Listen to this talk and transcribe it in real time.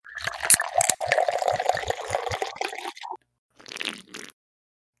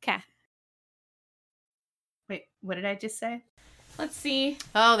What did I just say? Let's see.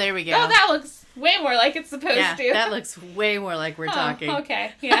 Oh, there we go. Oh, that looks way more like it's supposed to. That looks way more like we're talking.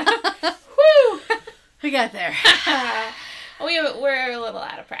 Okay, yeah. Woo! We got there. We're a little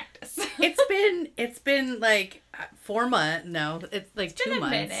out of practice. It's been like 4 months. No, it's like 2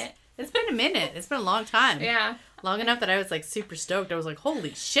 months. Minute. It's been a minute. It's been a long time. Yeah. Long enough that I was like super stoked. I was like,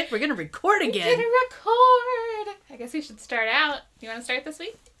 holy shit, we're going to record again. We're going to record. I guess we should start out. You want to start this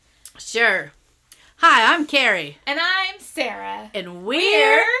week? Sure. Hi, I'm Carrie. And I'm Sarah. And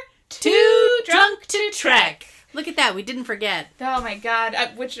we're Too Drunk to Trek. Look at that. We didn't forget. Oh my God.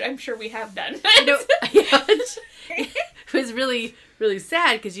 Which I'm sure we have done. It was really, really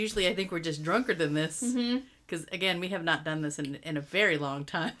sad because usually I think we're just drunker than this. Because, again, we have not done this in a very long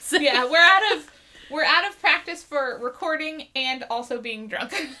time. So. Yeah, we're out of practice for recording and also being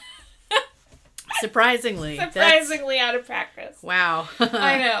drunk. Surprisingly out of practice. Wow.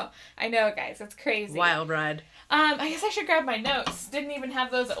 I know, guys. It's crazy. Wild ride. I guess I should grab my notes. Didn't even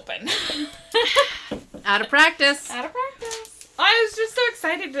have those open. Out of practice. Out of practice. I was just so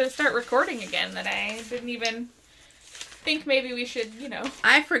excited to start recording again that I didn't even think maybe we should,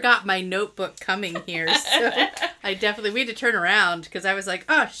 I forgot my notebook coming here, so we had to turn around because I was like,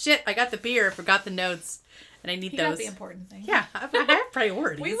 oh shit, I got the beer, I forgot the notes. And I need those. Got the important things. Yeah, I have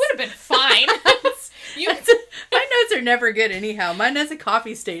priorities. We would have been fine. My notes are never good anyhow. Mine has a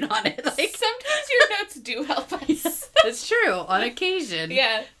coffee stain on it. Like, sometimes your notes do help us. That's true, on occasion.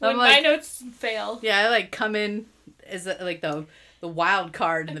 Yeah, when my notes fail. Yeah, I like come in as like the wild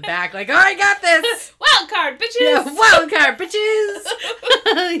card in the back. Like, oh, I got this. Wild card, bitches. Yeah, wild card, bitches.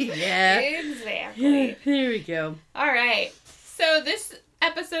 Yeah. Exactly. Yeah, there we go. All right. So this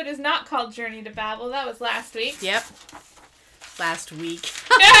episode is not called Journey to Babel. That was last week. Yep. Last week.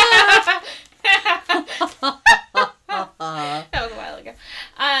 That was a while ago.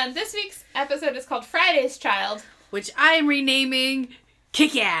 This week's episode is called Friday's Child. Which I am renaming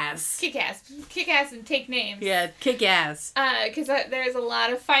Kick-Ass. Kick-Ass. Kick-Ass and take names. Yeah, Kick-Ass. Because there's a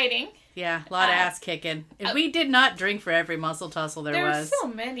lot of fighting. Yeah, a lot of ass kicking. And we did not drink for every muscle tussle there was. There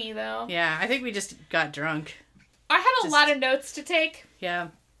were so many, though. Yeah, I think we just got drunk. I had a lot of notes to take. Yeah.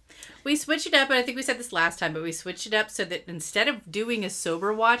 We switched it up, and I think we said this last time, but we switched it up so that instead of doing a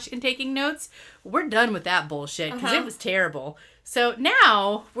sober watch and taking notes, we're done with that bullshit, because it was terrible. So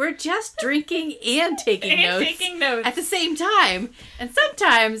now, we're just drinking and taking notes at the same time. And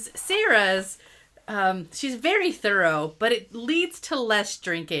sometimes, Sarah's, she's very thorough, but it leads to less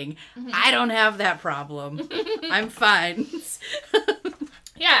drinking. I don't have that problem. I'm fine.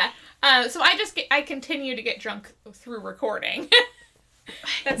 Yeah. So I continue to get drunk through recording.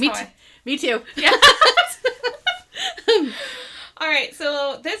 That's Me too. Yeah. All right.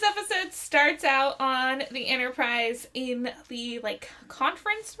 So this episode starts out on the Enterprise in the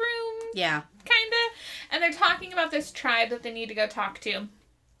conference room. Yeah. Kinda. And they're talking about this tribe that they need to go talk to.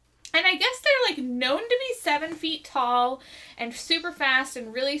 And I guess they're known to be 7 feet tall and super fast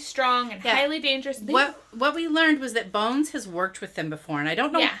and really strong and highly dangerous. What we learned was that Bones has worked with them before, and I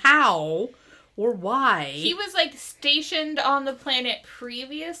don't know how or why. He was stationed on the planet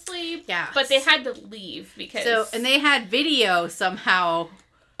previously, but they had to leave because and they had video somehow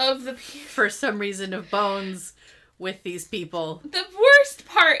of for some reason of Bones with these people. The worst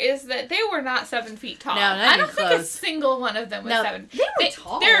part is that they were not 7 feet tall. No, not even close. I don't think a single one of them was 7. They were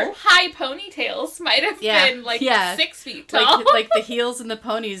tall. Their high ponytails might have been 6 feet tall. Like the heels and the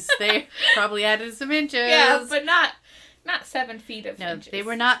ponies, they probably added some inches. Yeah, but not 7 feet of inches. No, they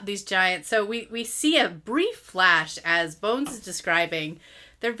were not these giants. So we see a brief flash as Bones is describing.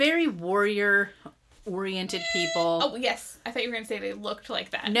 They're very warrior-oriented people. Oh, yes. I thought you were going to say they looked like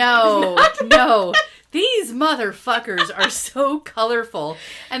that. No. These motherfuckers are so colorful.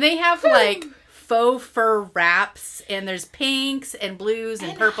 And they have, faux fur wraps. And there's pinks and blues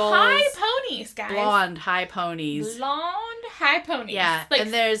and purples. High ponies, guys. Blonde high ponies. Yeah.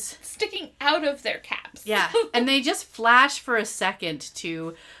 And there's sticking out of their caps. Yeah. And they just flash for a second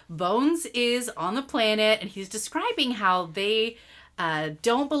to Bones is on the planet. And he's describing how they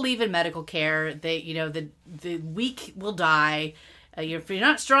don't believe in medical care. They, the weak will die. If you're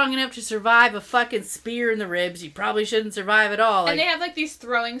not strong enough to survive a fucking spear in the ribs, you probably shouldn't survive at all. And they have these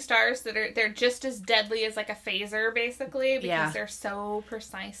throwing stars that they're just as deadly as a phaser, basically, because they're so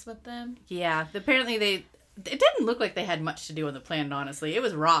precise with them. Yeah, apparently it didn't look like they had much to do on the planet. Honestly, it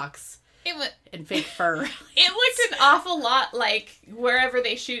was rocks. And fake fur. It looked an awful lot like wherever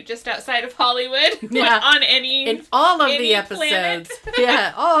they shoot just outside of Hollywood. Yeah. In all of the episodes.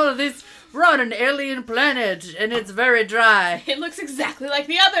 Yeah, all of this. We're on an alien planet, and it's very dry. It looks exactly like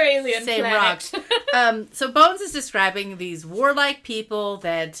the other alien planet. Same rocks. So Bones is describing these warlike people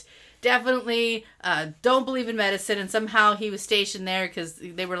that definitely don't believe in medicine, and somehow he was stationed there because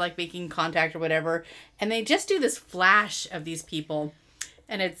they were like making contact or whatever, and they just do this flash of these people,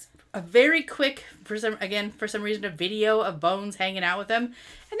 and it's a very quick, for some reason, a video of Bones hanging out with them,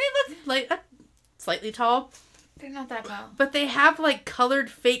 and they look like slightly tall. They're not that tall. But they have, like, colored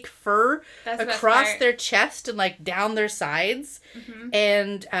fake fur across their chest and, like, down their sides. Mm-hmm.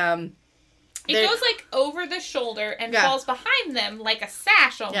 And, it goes, like, over the shoulder and falls behind them like a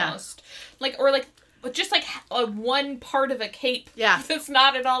sash almost. Yeah. Just like one part of a cape. Yeah. That's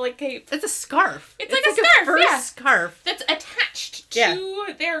not at all a cape. It's a scarf. It's like a scarf, a scarf. That's attached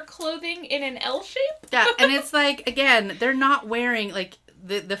to their clothing in an L shape. Yeah, and it's like, again, they're not wearing, like,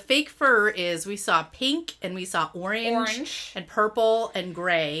 the fake fur is, we saw pink and we saw orange. And purple and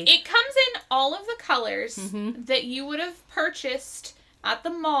gray. It comes in all of the colors that you would have purchased at the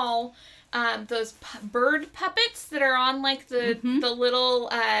mall. Those bird puppets that are on, like, the little,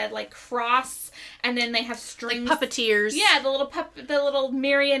 like, cross, and then they have strings. Like puppeteers. Yeah, the little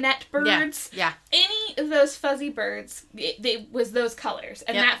marionette birds. Yeah. Any of those fuzzy birds, it was those colors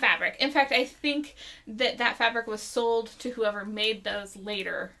and that fabric. In fact, I think that fabric was sold to whoever made those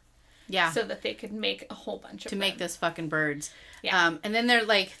later. Yeah. So that they could make a whole bunch of them. To make those fucking birds. Yeah. And then they're,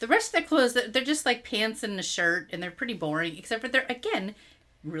 like, the rest of their clothes, they're just, like, pants and a shirt, and they're pretty boring, except for they're, again,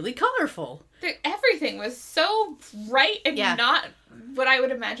 really colorful. Everything was so bright and not what I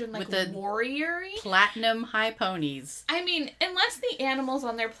would imagine, like, warrior-y. Platinum high ponies. I mean, unless the animals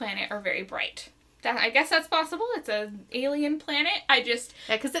on their planet are very bright. I guess that's possible. It's an alien planet. Yeah,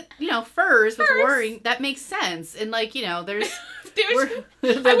 because, furs with warring, that makes sense. And, like, there's...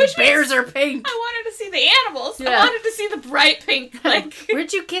 the bears are pink. I wanted to see the animals. Yeah. I wanted to see the bright pink. Like,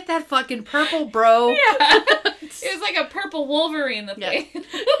 where'd you get that fucking purple, bro? Yeah. It was like a purple Wolverine that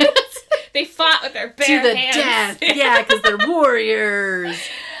they fought with their bare hands. To the death. Yeah, because they're warriors.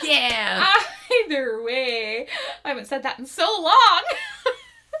 Yeah. Either way. I haven't said that in so long.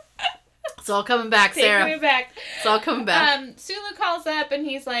 It's all coming back, Sarah. Take me back. It's all coming back. Sulu calls up and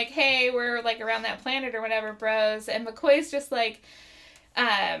he's like, hey, we're, like, around that planet or whatever, bros. And McCoy's just like,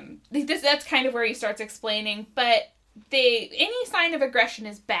 that's kind of where he starts explaining. But any sign of aggression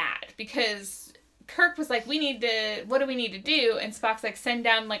is bad because Kirk was like, what do we need to do? And Spock's like, send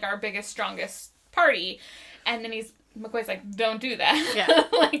down, like, our biggest, strongest party. And then McCoy's like, don't do that. Yeah.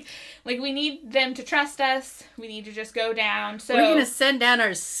 like we need them to trust us. We need to just go down. So we're gonna send down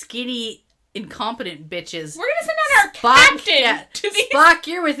our skinny, incompetent bitches. We're gonna send down our captain. Yeah. Spock,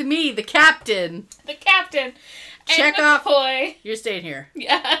 you're with me, the captain. The captain. Check off. McCoy. You're staying here.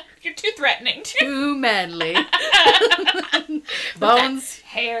 Yeah. You're too threatening. Too manly. Bones.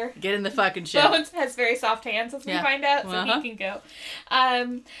 Hair. Get in the fucking ship. Bones has very soft hands, as we find out, so he can go.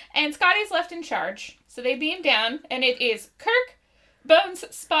 And Scotty's left in charge. So they beam down, and it is Kirk, Bones,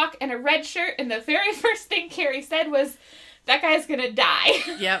 Spock, and a red shirt. And the very first thing Carrie said was, that guy's gonna die.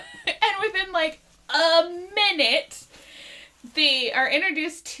 Yep. And within, like, a minute, they are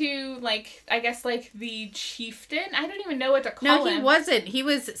introduced to, like, I guess, like, the chieftain. I don't even know what to call him. No, he wasn't. He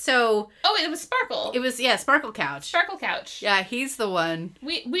was, so... Oh, it was Sparkle. It was, Sparkle Couch. Sparkle Couch. Yeah, he's the one.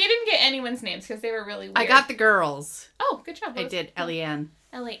 We didn't get anyone's names because they were really weird. I got the girls. Oh, good job. I did. Ellie Ann.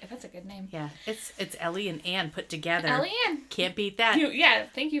 Ellie, that's a good name. Yeah, it's Ellie and Ann put together. Ellie Ann. Can't beat that.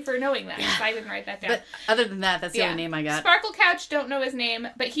 Thank you for knowing that. Yeah. I didn't write that down. But other than that, that's the only name I got. Sparkle Couch, don't know his name,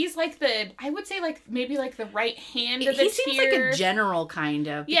 but he's like I would say like maybe like the right hand of the He seems like a general kind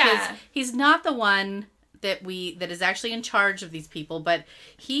of. Because he's not the one that is actually in charge of these people, but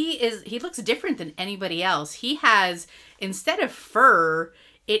he looks different than anybody else. He has, instead of fur,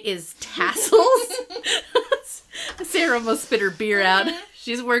 it is tassels. Sarah almost spit her beer out.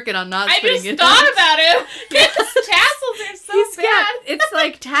 She's working on not spitting it out. I just thought about it. His tassels are so bad. It's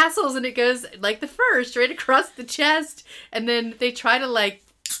like tassels, and it goes like the fur straight across the chest, and then they try to like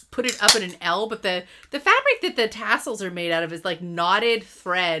put it up in an L, but the fabric that the tassels are made out of is like knotted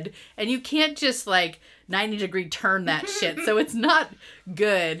thread, and you can't just like 90-degree turn that shit, so it's not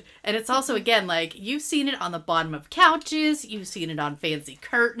good. And it's also, again, like, you've seen it on the bottom of couches, you've seen it on fancy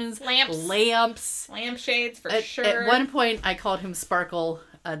curtains, lamps, lampshades for sure. At one point, I called him Sparkle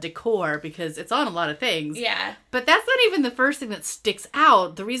Decor because it's on a lot of things. Yeah. But that's not even the first thing that sticks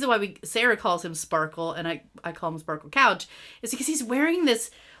out. The reason why Sarah calls him Sparkle, and I call him Sparkle Couch, is because he's wearing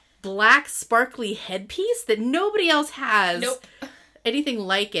this black sparkly headpiece that nobody else has anything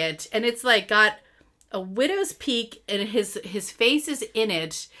like it. And it's like got a widow's peak, and his face is in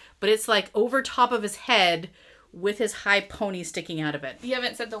it, but it's like over top of his head with his high pony sticking out of it. You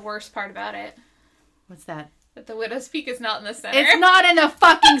haven't said the worst part about it. What's that? That the widow's peak is not in the center. It's not in the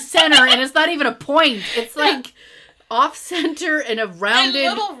fucking center, and it's not even a point. It's like off center and a rounded, a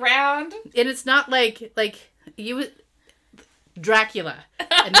little round, and it's not like you. Dracula.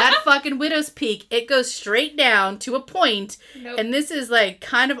 And that fucking widow's peak, it goes straight down to a point. Nope. And this is like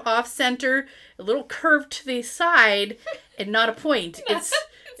kind of off center, a little curved to the side, and not a point. It's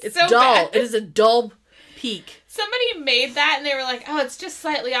so dull. bad. It is a dull peak. Somebody made that and they were like, oh, it's just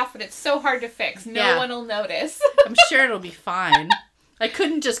slightly off, but it's so hard to fix. No one will notice. I'm sure it'll be fine. I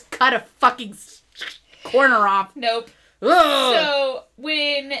couldn't just cut a fucking corner off. Nope. Ugh. So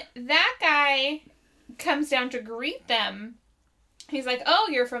when that guy comes down to greet them, he's like, oh,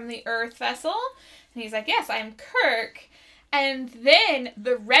 you're from the Earth vessel? And he's like, yes, I'm Kirk. And then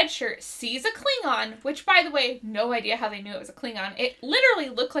the red shirt sees a Klingon, which, by the way, no idea how they knew it was a Klingon. It literally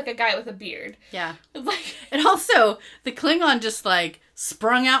looked like a guy with a beard. Yeah. Like, and also, the Klingon just, like,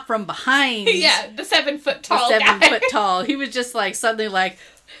 sprung out from behind. Yeah, the 7-foot tall the guy. 7 foot tall. He was just, like, suddenly like,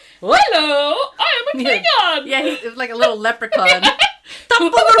 hello, I am a Klingon. Yeah, he was like a little leprechaun. Top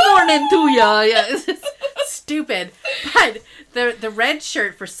of the morning to ya. Yeah, it's stupid. But the red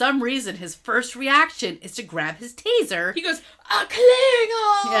shirt, for some reason, his first reaction is to grab his taser. He goes, a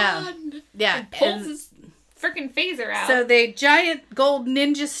Klingon! Yeah. Yeah. And pulls his freaking phaser out. So they giant gold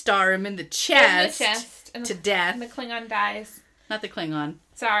ninja star him in the chest, and to death. And the Klingon dies. Not the Klingon.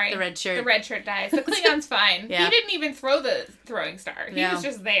 Sorry. The red shirt. The red shirt dies. The Klingon's fine. Yeah. He didn't even throw the throwing star. He Yeah. was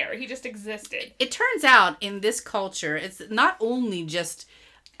just there. He just existed. It turns out, in this culture, it's not only just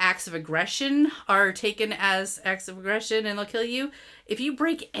acts of aggression are taken as acts of aggression and they'll kill you. If you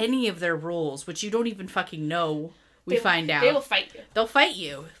break any of their rules, which you don't even fucking know, we find out. They will fight you. They'll fight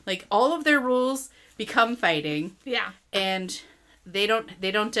you. Like, all of their rules become fighting. Yeah. And they don't,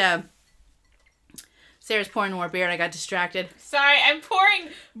 Sarah's pouring more beer and I got distracted. Sorry, I'm pouring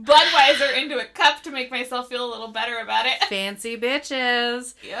Budweiser into a cup to make myself feel a little better about it. Fancy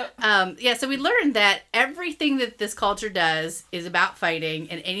bitches. Yep. Yeah, so we learned that everything that this culture does is about fighting,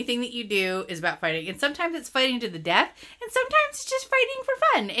 and anything that you do is about fighting. And sometimes it's fighting to the death, and sometimes it's just fighting for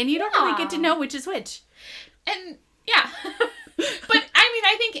fun, and you don't really get to know which is which. And, yeah. But, I mean,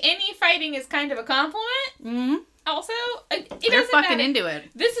 I think any fighting is kind of a compliment. Mm-hmm. Also, it They're doesn't fucking matter. into it.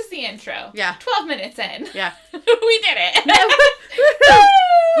 This is the intro. Yeah. 12 minutes in. Yeah. We did it.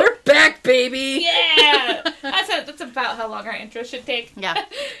 We're back, baby. Yeah. That's about how long our intro should take. Yeah.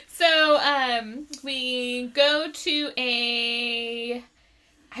 So, we go to I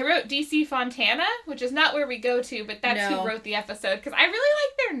wrote DC Fontana, which is not where we go to, but that's who wrote the episode, because I really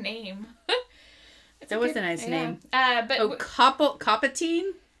like their name. That was a nice name. But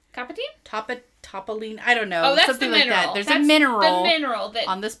Copatine? Copatine? Topoline? I don't know. Oh, that's something the mineral. like that. There's that's a mineral. The mineral that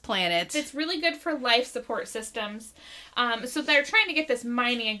on this planet. It's really good for life support systems. So they're trying to get this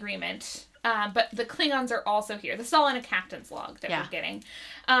mining agreement. But the Klingons are also here. This is all in a captain's log that we're getting.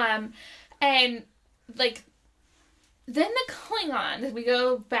 And, like, then the Klingon, we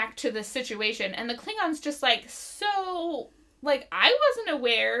go back to the situation, and the Klingon's just, like, so... Like, I wasn't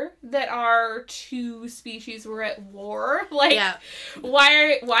aware that our two species were at war. Like,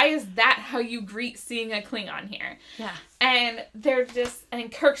 why is that how you greet seeing a Klingon here? Yeah. And they're just,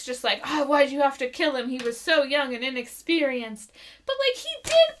 and Kirk's just like, oh, why'd you have to kill him? He was so young and inexperienced. But, like, he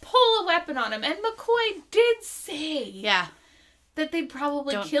did pull a weapon on him, and McCoy did say that they'd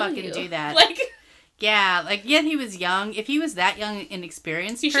probably kill you. Don't fucking do that. Like... Yeah, like, he was young. If he was that young and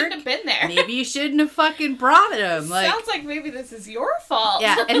inexperienced, he Kirk, shouldn't have been there. Maybe you shouldn't have fucking brought him. Like, sounds like maybe this is your fault.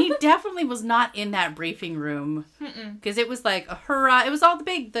 Yeah, and he definitely was not in that briefing room. Because it was like a hurrah. It was all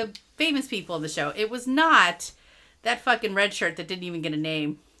the famous people of the show. It was not that fucking red shirt that didn't even get a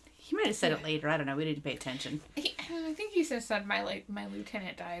name. He might have said it later. I don't know. We didn't pay attention. I think he just said my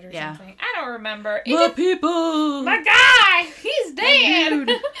lieutenant died or Yeah. something. I don't remember. My people! My guy! He's dead!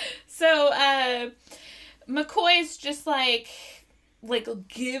 So, McCoy's just like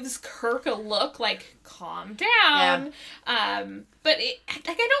gives Kirk a look like, calm down. Yeah. But I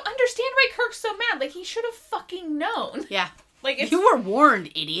don't understand why Kirk's so mad. Like, he should have fucking known. Yeah. Like, you were warned,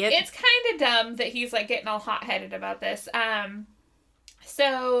 idiot. It's kind of dumb that he's like getting all hot-headed about this.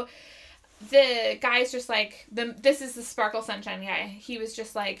 So the guy's just like, this is the Sparkle Sunshine guy. He was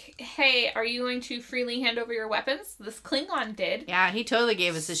just like, hey, are you going to freely hand over your weapons? This Klingon did. Yeah, he totally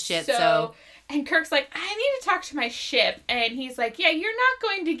gave us his shit, so... And Kirk's like, I need to talk to my ship. And he's like, yeah, you're not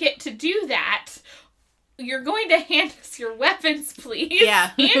going to get to do that. You're going to hand us your weapons, please.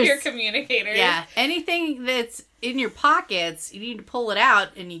 Yeah. And your communicators. Yeah. Anything that's in your pockets, you need to pull it out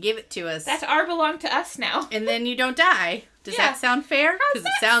and you give it to us. That's our belong to us now. And then you don't die. Does that sound fair? Because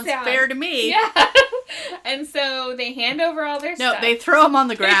it sounds fair to me. Yeah. And so they hand over all their stuff. No, they throw them on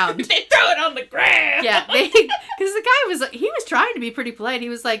the ground. They throw it on the ground. Yeah. Because the guy was trying to be pretty polite. He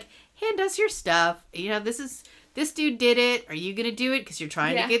was like, hand us your stuff. You know, this is this dude did it. Are you going to do it? Because you're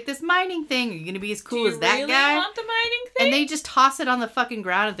trying to get this mining thing. Are you going to be as cool as that really guy? Want the mining thing? And they just toss it on the fucking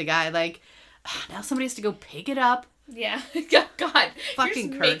ground at the guy. Like, now somebody has to go pick it up. Yeah. God. Fucking you're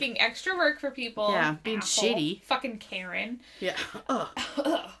just Kirk. making extra work for people. Yeah, being shitty. Fucking Karen. Yeah. Ugh.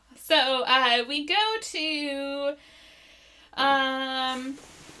 So, we go to, I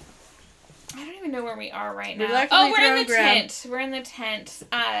don't even know where we are right now. We're in the tent. We're in the tent.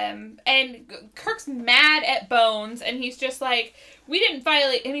 And Kirk's mad at Bones, and he's just like, we didn't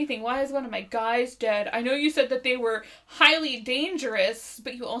violate anything. Why is one of my guys dead? I know you said that they were highly dangerous,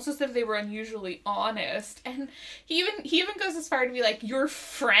 but you also said they were unusually honest. And he even goes as far to be like, your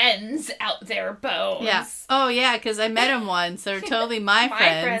friends out there, Bones. Yeah. Oh, yeah, because I met him once. They're totally my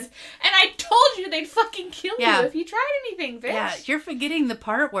friends. And I told you they'd fucking kill you if you tried anything, bitch. Yeah, you're forgetting the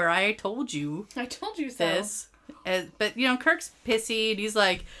part where I told you. I told you so. This. But, Kirk's pissy, and he's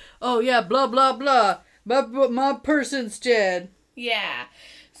like, oh, yeah, blah, blah, blah. My person's dead. Yeah.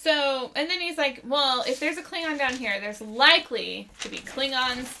 So, and then he's like, well, if there's a Klingon down here, there's likely to be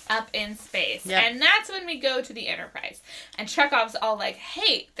Klingons up in space. Yep. And that's when we go to the Enterprise. And Chekhov's all like,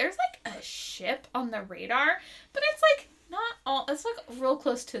 hey, there's like a ship on the radar, but it's like it's like real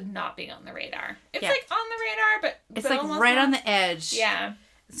close to not being on the radar. It's like on the radar, but it's like right on the edge. Yeah.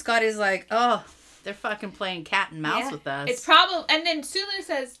 Scotty's like, oh, they're fucking playing cat and mouse with us. It's probably, and then Sulu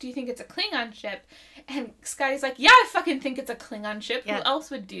says, do you think it's a Klingon ship? And Scotty's like, yeah, I fucking think it's a Klingon ship. Yeah. Who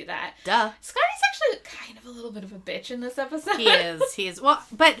else would do that? Duh. Scotty's actually kind of a little bit of a bitch in this episode. He is. Well,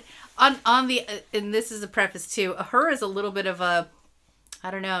 but on the, and this is a preface too, her is a little bit of a,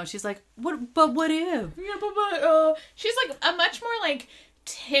 I don't know, she's like, what if? Yeah, but, she's like a much more like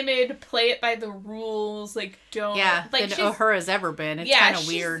timid, play it by the rules, like don't. Yeah, like than Uhura's ever been. It's kind of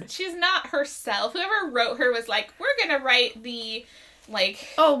weird. She's not herself. Whoever wrote her was like, we're gonna write the, like...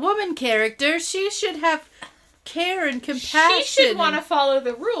 Oh, woman character, she should have care and compassion. She should want to follow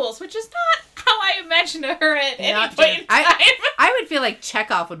the rules, which is not how I imagine her at any point in time. I would feel like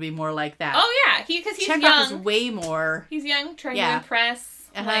Chekhov would be more like that. Oh, yeah, because he's Chekhov young. Chekhov is way more... He's young, trying to impress,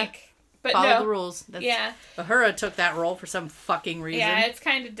 But follow the rules. Yeah. Uhura took that role for some fucking reason. Yeah, it's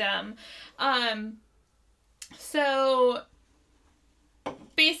kind of dumb. So...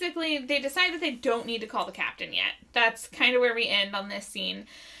 basically, they decide that they don't need to call the captain yet. That's kind of where we end on this scene.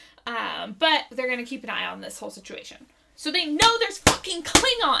 But they're going to keep an eye on this whole situation. So they know there's fucking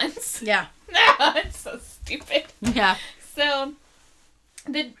Klingons! Yeah. It's so stupid. Yeah. So,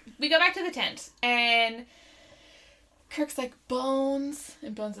 we go back to the tent, and Kirk's like, Bones?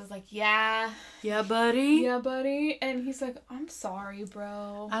 And Bones is like, yeah. Yeah, buddy? Yeah, buddy. And he's like, I'm sorry,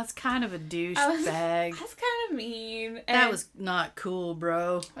 bro. I was kind of a douchebag. That's kind of mean. And that was not cool,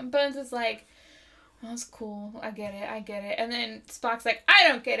 bro. And Bones is like, that's cool. I get it. And then Spock's like, I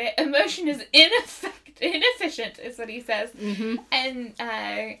don't get it. Emotion is inefficient, is what he says. Mm-hmm. And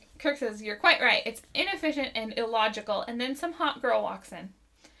Kirk says, you're quite right. It's inefficient and illogical. And then some hot girl walks in.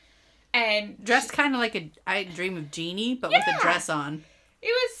 And dressed kind of like I Dream of Jeannie, but with a dress on. It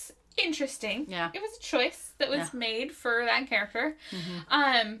was interesting. Yeah. It was a choice that was made for that character.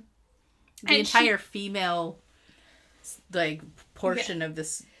 Mm-hmm. The entire female, like, portion of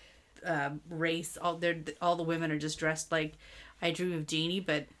this race, all the women are just dressed like I Dream of Jeannie,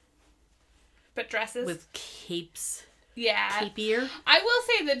 but dresses with capes. Yeah. Capier. I will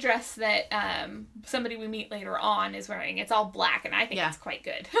say the dress that somebody we meet later on is wearing, it's all black, and I think it's quite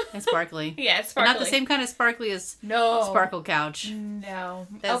good. And sparkly. Yeah, it's sparkly. But not the same kind of sparkly as Sparkle Couch. No.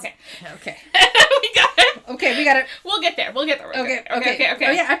 Okay. We got it. Okay, we got it. We'll get there. Okay. Oh,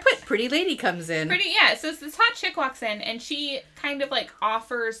 yeah, I put Pretty Lady comes in. So this hot chick walks in, and she kind of, like,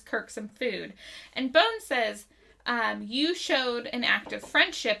 offers Kirk some food. And Bones says... you showed an act of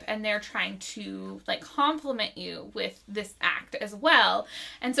friendship, and they're trying to, like, compliment you with this act as well.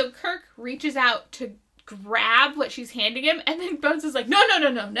 And so Kirk reaches out to grab what she's handing him, and then Bones is like, no.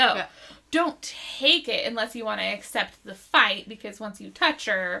 Yeah. Don't take it unless you want to accept the fight, because once you touch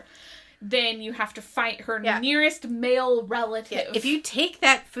her, then you have to fight her nearest male relative. Yeah. If you take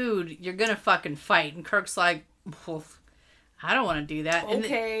that food, you're gonna fucking fight. And Kirk's like, well, I don't want to do that.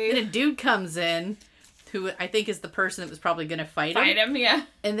 Okay. And then a dude comes in, who I think is the person that was probably going to fight him. Yeah.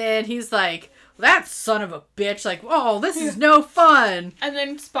 And then he's like, that son of a bitch, like, oh, this is no fun. And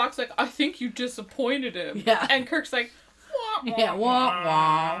then Spock's like, I think you disappointed him. Yeah. And Kirk's like, wah, wah, yeah,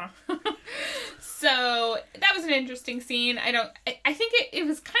 wah, wah. So, that was an interesting scene. I think it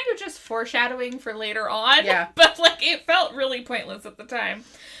was kind of just foreshadowing for later on. Yeah. But, like, it felt really pointless at the time.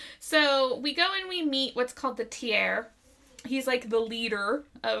 So, we go and we meet what's called the Tier. He's, like, the leader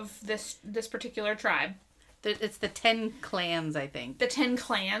of this particular tribe. It's the 10 clans, I think. The 10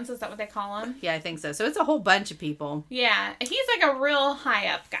 clans, is that what they call them? Yeah, I think so. So it's a whole bunch of people. Yeah, he's like a real high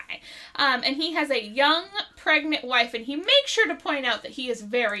up guy. And he has a young pregnant wife, and he makes sure to point out that he is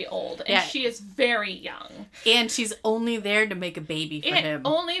very old, and she is very young. And she's only there to make a baby for him.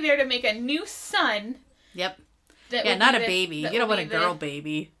 Only there to make a new son. Yep. Yeah, not a baby. You don't want a girl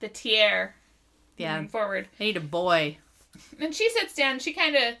baby. The tier. Yeah. Moving forward. I need a boy. And she sits down, she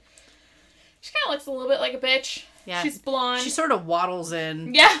kind of looks a little bit like a bitch. Yeah. She's blonde. She sort of waddles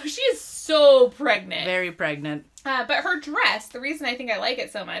in. Yeah, she is so pregnant. Very pregnant. But her dress, the reason I think I like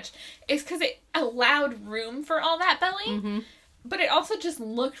it so much, is because it allowed room for all that belly. Mm-hmm. But it also just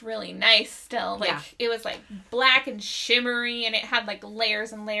looked really nice still. Like, it was, like, black and shimmery, and it had, like,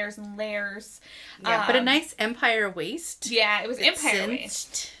 layers and layers and layers. Yeah, but a nice empire waist. Yeah, it was empire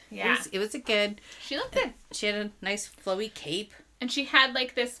waist. Yeah. It was a good... She looked good. She had a nice flowy cape. And she had,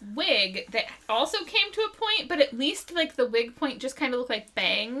 like, this wig that also came to a point, but at least, like, the wig point just kind of looked like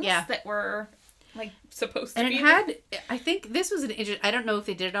bangs that were, like, supposed to be. And it had... I think this was an... I don't know if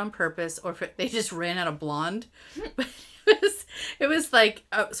they did it on purpose or if they just ran out of blonde. But it was like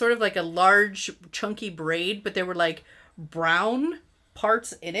sort of like a large chunky braid, but there were like brown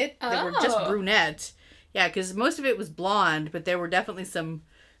parts in it that were just brunette. Yeah, because most of it was blonde, but there were definitely some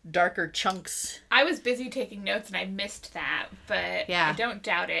darker chunks. I was busy taking notes and I missed that, but I don't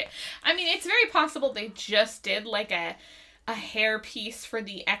doubt it. I mean, it's very possible they just did like a hair piece for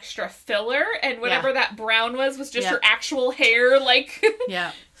the extra filler, and whatever that brown was just her actual hair, like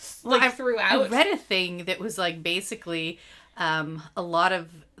throughout. I read a thing that was like basically a lot of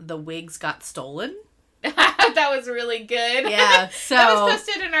the wigs got stolen. That was really good. Yeah, so that was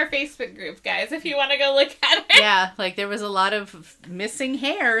posted in our Facebook group, guys, if you want to go look at it. Yeah, like there was a lot of missing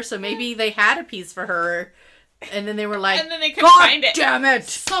hair, so maybe they had a piece for her. And then they were like, and then they couldn't find it. Damn it!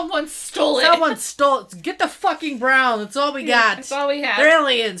 Someone stole it. Someone stole it. Get the fucking brown. That's all we got. That's all we have. They're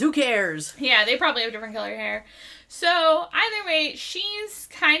aliens. Who cares? Yeah, they probably have different color hair. So, either way, she's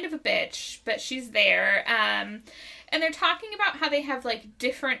kind of a bitch, but she's there. And they're talking about how they have, like,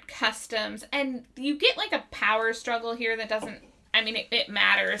 different customs. And you get, like, a power struggle here that doesn't... I mean, it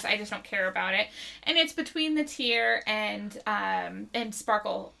matters. I just don't care about it. And it's between the tier and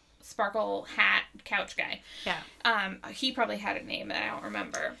Sparkle hat couch guy. Yeah. He probably had a name that I don't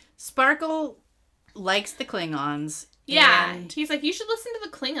remember. Sparkle likes the Klingons. Yeah. And he's like, you should listen to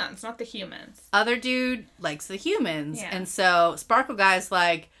the Klingons, not the humans. Other dude likes the humans. Yeah. And so Sparkle guy's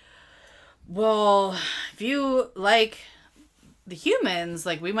like, well, if you like the humans,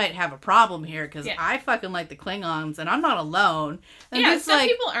 like, we might have a problem here because I fucking like the Klingons and I'm not alone. And some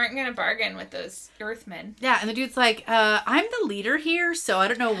people aren't going to bargain with those Earthmen. Yeah, and the dude's like, I'm the leader here, so I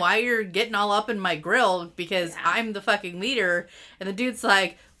don't know why you're getting all up in my grill because I'm the fucking leader. And the dude's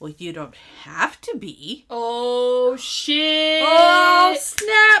like, well, you don't have to be. Oh, shit. Oh,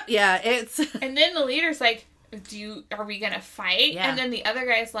 snap. Yeah, it's... And then the leader's like, are we going to fight? Yeah. And then the other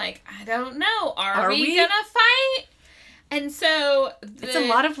guy's like, I don't know. Are we going to fight? And so... It's a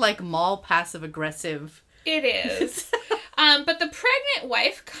lot of, like, mall passive-aggressive. It is. But the pregnant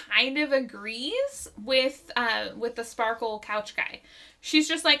wife kind of agrees with the Sparkle couch guy. She's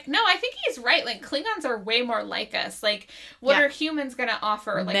just like, no, I think he's right. Like, Klingons are way more like us. Like, what are humans going to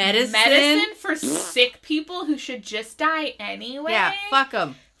offer? Like, medicine for sick people who should just die anyway? Yeah, fuck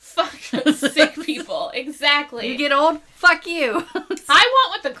them. Fuck sick people. Exactly. You get old? Fuck you. I want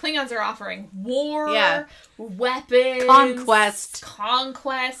what the Klingons are offering. War, weapons. Conquest.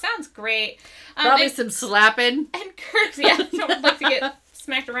 Sounds great. Probably some slapping. And Kirk's, someone would like to get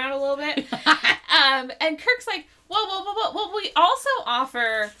smacked around a little bit. And Kirk's like, well, we also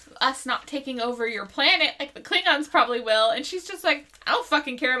offer us not taking over your planet like the Klingons probably will. And she's just like, I don't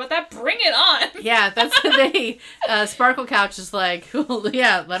fucking care about that. Bring it on. Yeah, that's the Sparkle Couch is like, well,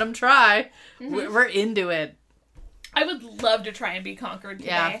 yeah, let them try. Mm-hmm. We're into it. I would love to try and be conquered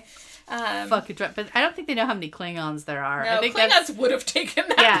today. Fucking try. But I don't think they know how many Klingons there are. No, I think Klingons would have taken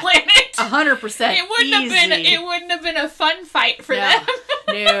that planet. 100%. It wouldn't have been a fun fight for them.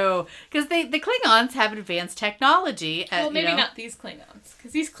 No, because the Klingons have advanced technology. Maybe not these Klingons,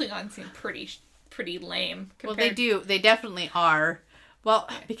 because these Klingons seem pretty lame. Well, they do. They definitely are. Well,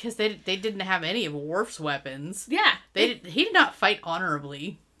 because they didn't have any of Worf's weapons. Yeah, he did not fight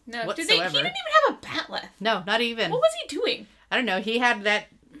honorably. No, whatsoever. He didn't even have a bat'leth. No, not even. What was he doing? I don't know. He had that.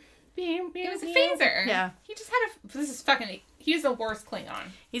 It was a phaser. Yeah. He just had this is fucking... He's the worst Klingon.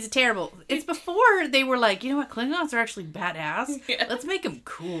 He's terrible. It's before they were like, you know what? Klingons are actually badass. Yeah. Let's make them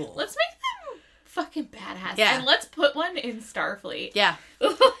cool. Let's make them fucking badass. Yeah. And let's put one in Starfleet. Yeah.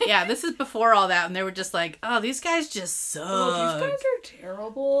 Yeah, this is before all that, and they were just like, oh, these guys just suck. Oh, these guys are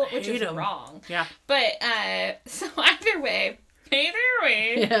terrible, which is Hate 'em. wrong. Yeah. But, so either way.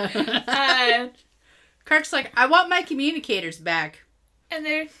 Yeah. Kirk's like, I want my communicators back. And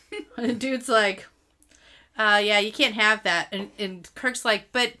they're... And the dude's like, yeah, you can't have that. And Kirk's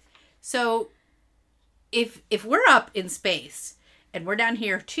like, but, so, if we're up in space, and we're down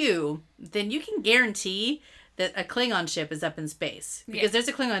here too, then you can guarantee that a Klingon ship is up in space. Because there's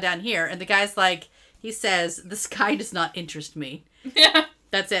a Klingon down here, and the guy's like, he says, the sky does not interest me. Yeah.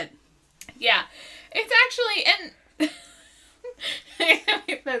 That's it. Yeah. It's actually, and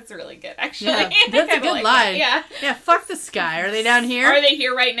that's really good, actually. Yeah, that's a good like line. That. Yeah. Yeah, fuck the sky. Are they down here? Are they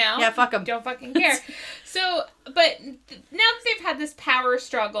here right now? Yeah, fuck them. Don't fucking care. So, but now that they've had this power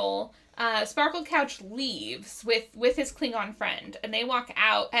struggle, Sparkle Couch leaves with his Klingon friend, and they walk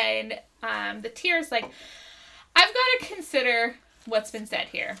out, and the Tier's like, I've got to consider what's been said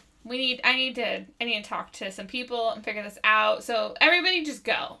here. I need to talk to some people and figure this out. So everybody just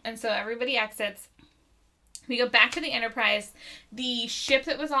go. And so everybody exits. We go back to the Enterprise. The ship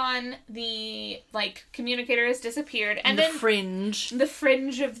that was on the, communicator has disappeared. And then the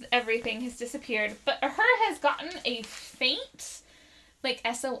fringe of everything has disappeared. But her has gotten a faint,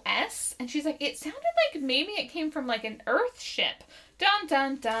 SOS. And she's like, it sounded like maybe it came from, an Earth ship. Dun,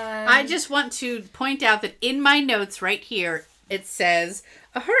 dun, dun. I just want to point out that in my notes right here, it says,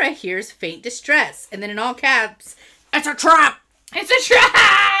 Uhura hears faint distress. And then in all caps, it's a trap! It's a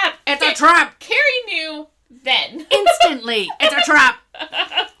trap! It's a trap! Carrie knew then. Instantly! It's a trap!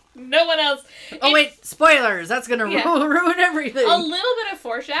 No one else. Oh, wait, spoilers. That's going to ruin everything. A little bit of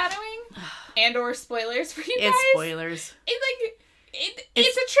foreshadowing and or spoilers for you guys. It's spoilers.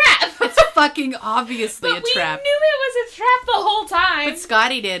 It's a trap. It's fucking obviously a trap. We knew it was a trap the whole time. But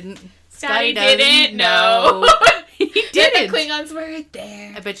Scotty didn't. Scotty didn't know. He didn't. The Klingons were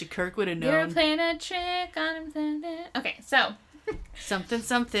there. I bet you Kirk would have known. You're playing a trick on him. Okay, so.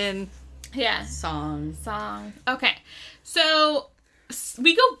 Something. Yeah. Song. Okay, so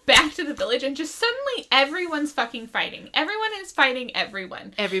we go back to the village and just suddenly everyone's fucking fighting. Everyone is fighting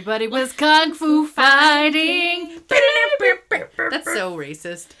everyone. Everybody was kung fu fighting. That's so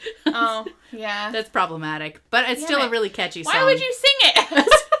racist. Oh, yeah. That's problematic. But it's still a really catchy song. Why would you sing it?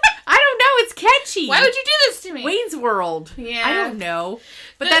 I don't know. It's catchy. Why would you do this to me? Wayne's World. Yeah. I don't know.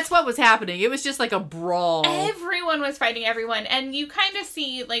 But that's what was happening. It was just like a brawl. Everyone was fighting everyone. And you kind of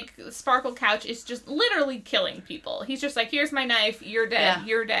see, Sparkle Couch is just literally killing people. He's just like, here's my knife. You're dead. Yeah.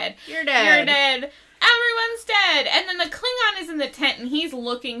 You're dead. You're dead. You're dead. Everyone's dead. And then the Klingon is in the tent and he's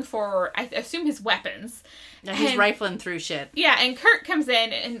looking for, I assume, his weapons. Yeah, he's rifling through shit. Yeah, and Kirk comes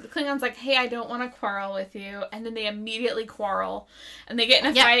in, and the Klingon's like, hey, I don't want to quarrel with you. And then they immediately quarrel, and they get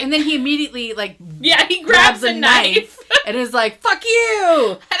in a fight. And then he immediately, he grabs a knife. And is like, fuck you! And I'm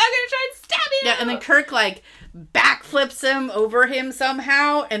going to try and stab you! Yeah, and then Kirk, backflips him over him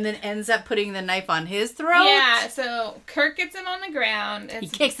somehow, and then ends up putting the knife on his throat. Yeah, so Kirk gets him on the ground. He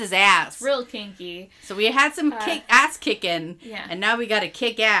kicks his ass. Real kinky. So we had some ass kicking, yeah. And now we got to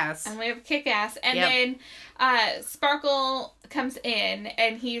kick ass. And we have kick ass. And then Sparkle comes in,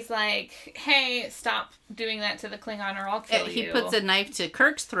 and he's like, hey, stop doing that to the Klingon or I'll kill you. He puts a knife to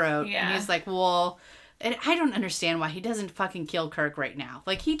Kirk's throat, yeah. And he's like, well... And I don't understand why he doesn't fucking kill Kirk right now.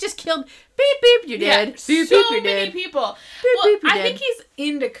 He just killed... Beep, beep, you're dead. Beep, so beep, you're many dead. people. Beep, well, beep, you're I dead. think he's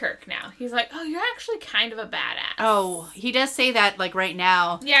into Kirk now. He's like, oh, you're actually kind of a badass. Oh, he does say that, right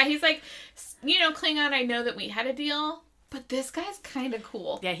now. Yeah, he's like, Klingon, I know that we had a deal, but this guy's kind of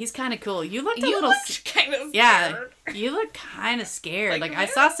cool. Yeah, he's kind of cool. You looked kind of scared. Yeah, you look kind of scared. I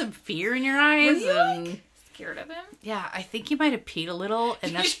saw some fear in your eyes. Were you, scared of him? Yeah, I think you might have peed a little,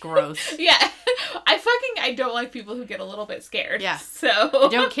 and that's gross. Yeah, I don't like people who get a little bit scared. Yeah. So. I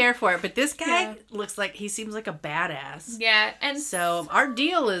don't care for it, but this guy he seems like a badass. Yeah, and so our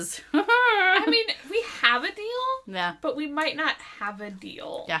deal is... I mean, we have a deal. Yeah. But we might not have a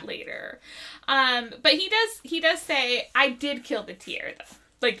deal later. But he does say, I did kill the Tier,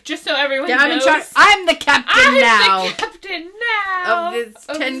 though. Just so everyone knows. I'm in charge. I'm the captain now. I'm the captain now. Of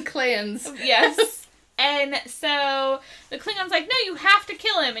the 10 clans. Yes. And so the Klingon's like, no, you have to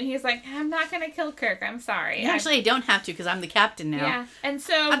kill him. And he's like, I'm not going to kill Kirk. I'm sorry. Actually, I don't have to because I'm the captain now. Yeah. And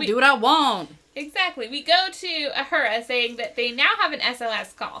so I'll do what I want. Exactly. We go to Uhura saying that they now have an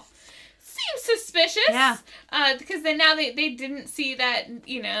SOS call. Seems suspicious. Yeah. Because then now they didn't see that,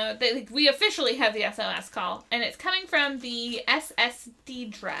 we officially have the SOS call. And it's coming from the SS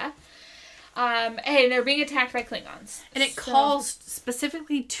Deidre. And they're being attacked by Klingons. And it calls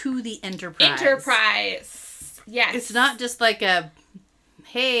specifically to the Enterprise. Enterprise. Yes. It's not just like a,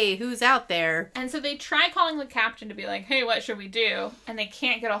 hey, who's out there? And so they try calling the captain to be like, hey, what should we do? And they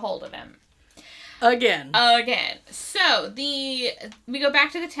can't get a hold of him. Again. So we go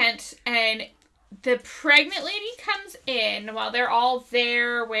back to the tent, and the pregnant lady comes in while they're all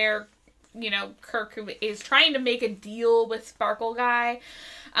there where, Kirk is trying to make a deal with Sparkle Guy.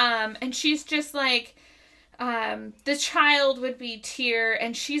 And she's just like, the child would be Tyr,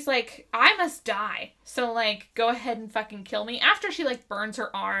 and she's like, I must die. So, go ahead and fucking kill me. After she, burns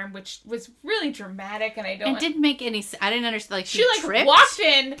her arm, which was really dramatic, and It didn't make any sense. I didn't understand. She tripped? walked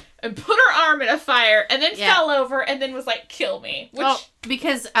in and put her arm in a fire, and then fell over, and then was like, kill me.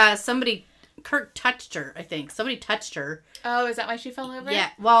 Because Kirk touched her, I think. Somebody touched her. Oh, is that why she fell over? Yeah.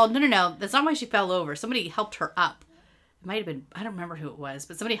 Well, no. That's not why she fell over. Somebody helped her up. It might have been, I don't remember who it was,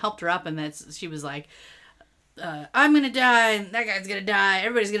 but somebody helped her up, and she was like, I'm gonna die, and that guy's gonna die,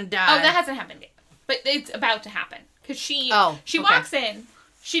 everybody's gonna die. Oh, that hasn't happened yet. But it's about to happen. Because she walks in,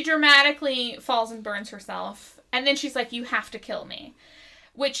 she dramatically falls and burns herself, and then she's like, you have to kill me.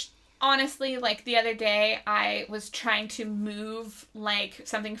 Which, honestly, the other day, I was trying to move,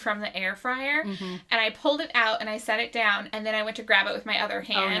 something from the air fryer, and I pulled it out, and I set it down, and then I went to grab it with my other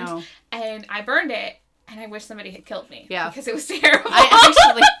hand, and I burned it, and I wish somebody had killed me. Yeah. Because it was terrible.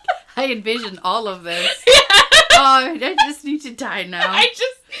 I envisioned all of this. Oh, I just need to die now.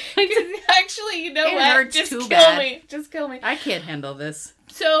 Actually, you know it what? Hurts just too kill bad. me. Just kill me. I can't handle this.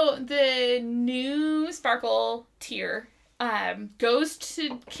 So the new Sparkle Tyr goes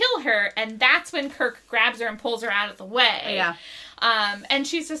to kill her, and that's when Kirk grabs her and pulls her out of the way. Yeah. And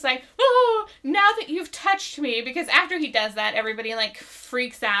she's just like, oh, now that you've touched me, because after he does that, everybody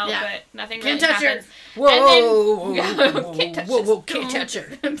freaks out, but nothing really happens. Whoa, can't touch whoa, can't touch her.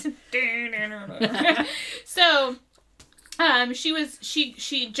 So,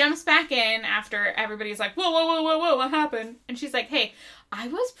 she jumps back in after everybody's like, whoa, what happened? And she's like, hey, I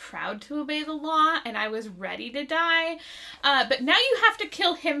was proud to obey the law, and I was ready to die, but now you have to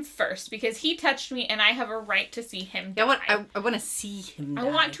kill him first, because he touched me, and I have a right to see him die. I want to see him die. I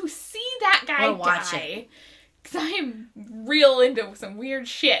want to see that guy die. Because I am real into some weird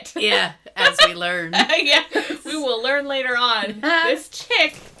shit. Yeah, as we learn. Yeah, we will learn later on. This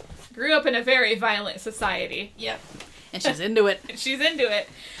chick grew up in a very violent society. Yep. And she's into it. She's into it.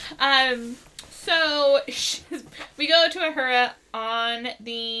 So we go to Uhura on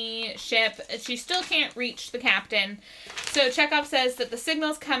the ship. She still can't reach the captain. So Chekhov says that the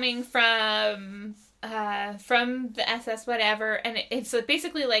signal's coming from the SS whatever, and it's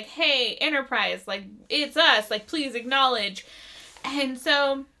basically like, hey, Enterprise, it's us, please acknowledge. And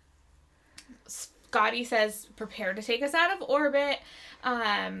so Scotty says, prepare to take us out of orbit.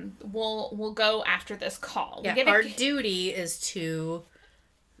 We'll go after this call. Yeah, our duty is to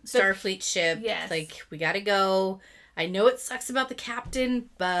Starfleet ship. Yes. We gotta go. I know it sucks about the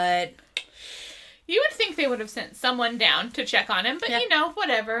captain, but you would think they would have sent someone down to check on him, but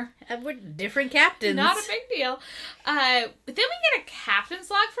whatever. We're different captains. Not a big deal. But then we get a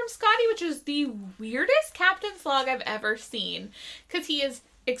captain's log from Scotty, which is the weirdest captain's log I've ever seen. Because he is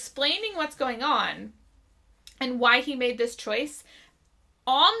explaining what's going on and why he made this choice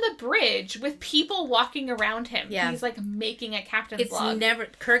on the bridge with people walking around him. Yeah. He's making a captain's log.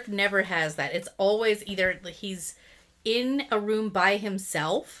 Kirk never has that. It's always either he's in a room by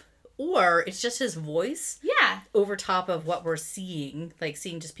himself, or it's just his voice. Yeah. Over top of what we're seeing.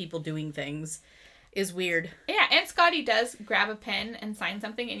 Seeing just people doing things is weird. Yeah, and Scotty does grab a pen and sign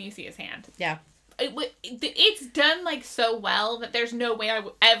something, and you see his hand. Yeah. It's done so well that there's no way I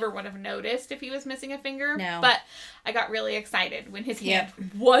ever would have noticed if he was missing a finger. No. But I got really excited when his hand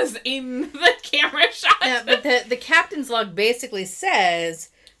was in the camera shot. Yeah, but the captain's log basically says,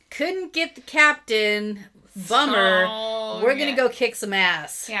 couldn't get the captain, bummer, we're gonna go kick some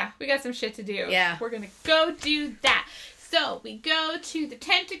ass. Yeah, we got some shit to do. Yeah. We're gonna go do that. So we go to the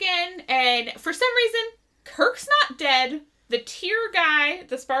tent again, and for some reason, Kirk's not dead. The Tyr guy,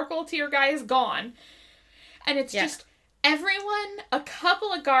 the Sparkle Tyr guy, is gone. And it's just everyone, a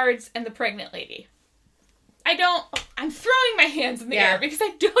couple of guards, and the pregnant lady. I'm throwing my hands in the air because I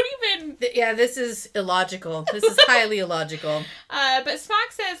don't even... this is illogical. This is highly illogical. But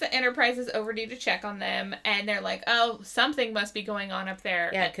Spock says that Enterprise is overdue to check on them, and they're like, oh, something must be going on up there.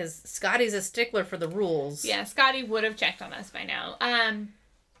 Yeah, because Scotty's a stickler for the rules. Yeah, Scotty would have checked on us by now. And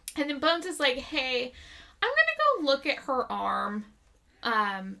then Bones is like, hey, I'm gonna go look at her arm,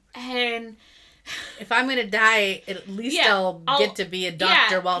 and if I'm gonna die, at least I'll get to be a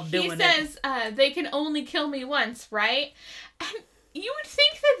doctor while doing it. He says, they can only kill me once, right? And you would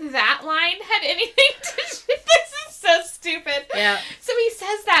think that line had anything to do. This is so stupid. Yeah. So he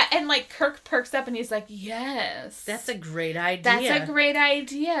says that, and like Kirk perks up and he's like, yes. That's a great idea. That's a great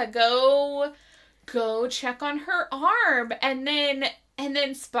idea. Go check on her arm. And then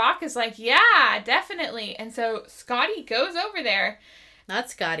Spock is like, yeah, definitely. And so Scotty goes over there. Not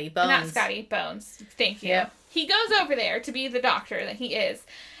Scotty, Bones. Not Scotty, Bones. Thank you. Yep. He goes over there to be the doctor that he is.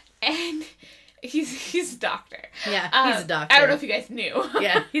 And he's a doctor. Yeah, he's a doctor. I don't know if you guys knew.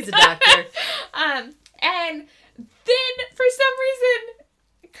 Yeah, he's a doctor. And then, for some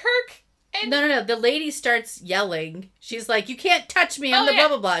reason, Kirk and... No. The lady starts yelling. She's like, you can't touch me. I'm blah,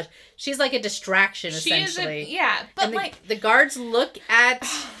 blah, blah. She's like a distraction, essentially. But and like... The guards look at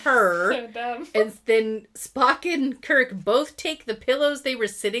her. So dumb. And then Spock and Kirk both take the pillows they were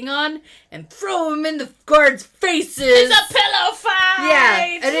sitting on and throw them in the guards' faces. It's a pillow fight!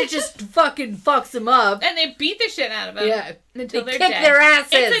 Yeah, and it just fucking fucks them up. And they beat the shit out of them. Yeah. Until they they're kick dead. their asses.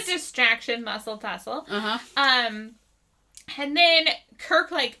 It's a distraction muscle tussle. Uh-huh. And then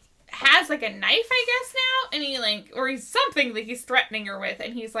Kirk, like, has, like, a knife, I guess, now, and he, like, or he's something that he's threatening her with,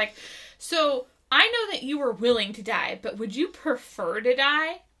 and he's like, so, I know that you were willing to die, but would you prefer to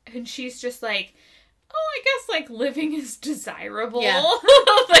die? And she's just like, oh, I guess, like, living is desirable. Yeah.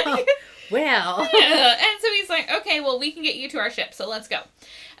 Like, well. yeah. And so he's like, okay, well, we can get you to our ship, so let's go.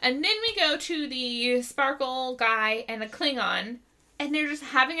 And then we go to the Sparkle guy and the Klingon, and they're just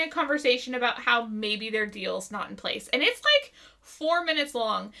having a conversation about how maybe their deal's not in place. And it's like 4 minutes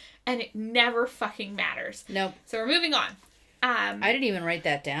long, and it never fucking matters. Nope. So we're moving on. I didn't even write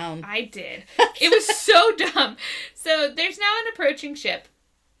that down. I did. It was so dumb. So there's now an approaching ship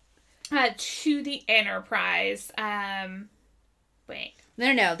to the Enterprise. Wait.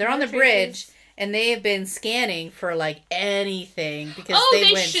 No. They're on the bridge, and they have been scanning for, like, anything. Because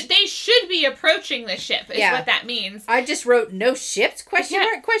they should be approaching the ship, is what that means. I just wrote, no ships, question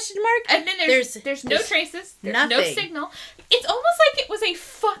mark? And then there's no traces. There's nothing. No signal. It's almost like it was a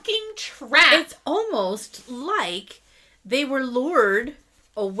fucking trap. It's almost like they were lured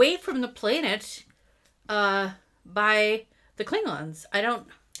away from the planet by the Klingons.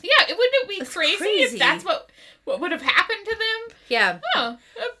 Yeah, wouldn't it be crazy if that's what would have happened to them? Yeah. Oh.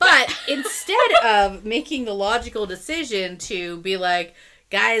 But instead of making the logical decision to be like,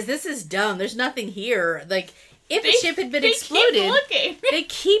 guys, this is dumb. There's nothing here. Like, if the ship had been exploded, keep looking. They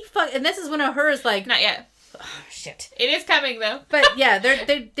keep and this is when her is like, not yet. Oh, shit. It is coming, though. But, yeah,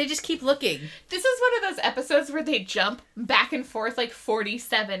 they just keep looking. This is one of those episodes where they jump back and forth like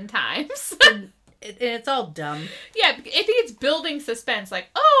 47 times. And it's all dumb. Yeah, I think it's building suspense. Like,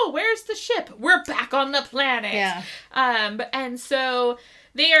 oh, where's the ship? We're back on the planet. Yeah. And so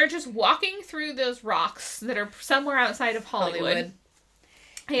they are just walking through those rocks that are somewhere outside of Hollywood.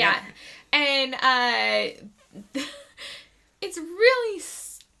 Yeah. And it's really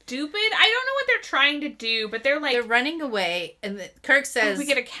stupid. I don't know what they're trying to do, but they're running away, and Kirk says, we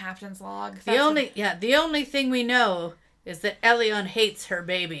get a captain's log. The only thing we know is that Elion hates her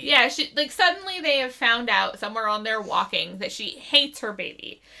baby. Yeah, suddenly they have found out somewhere on their walking that she hates her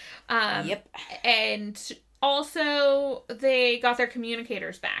baby. Yep. And also, they got their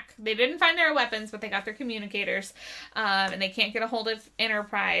communicators back. They didn't find their weapons, but they got their communicators. And they can't get a hold of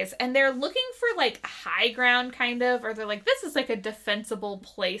Enterprise. And they're looking for, like, high ground, kind of. Or they're like, this is, like, a defensible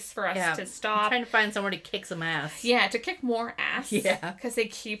place for us to stop. I'm trying to find somewhere to kick some ass. Yeah, to kick more ass. Yeah. Because they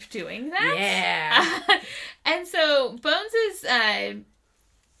keep doing that. Yeah. And so, Bones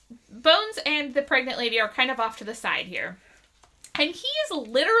and the pregnant lady are kind of off to the side here. And he is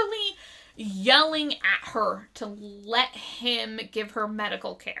literally yelling at her to let him give her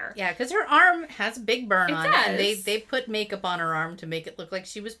medical care. Yeah, because her arm has a big burn on it. And does. they put makeup on her arm to make it look like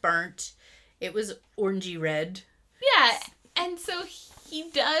she was burnt. It was orangey red. Yeah, and so he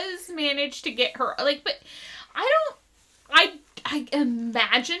does manage to get her, like, but I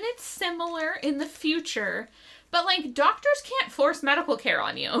imagine it's similar in the future, but, like, doctors can't force medical care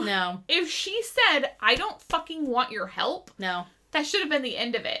on you. No. If she said, I don't fucking want your help. No. That should have been the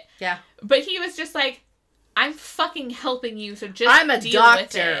end of it. Yeah. But he was just like, I'm fucking helping you, so just I'm a deal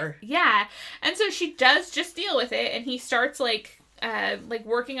doctor. with it. Yeah. And so she does just deal with it, and he starts, like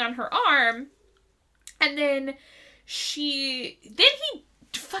working on her arm, and then he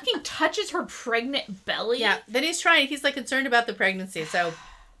fucking touches her pregnant belly. Yeah. Then he's, like, concerned about the pregnancy, so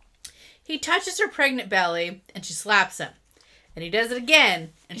he touches her pregnant belly, and she slaps him. And he does it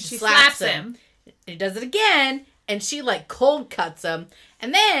again, and she slaps him. And he does it again, and she, like, cold cuts him.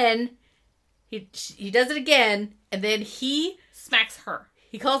 And then he does it again, and then he smacks her.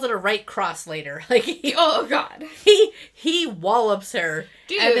 He calls it a right cross later. Like, oh, God. He wallops her.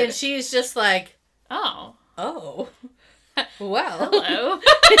 Dude. And then she's just like, oh. Well. Hello.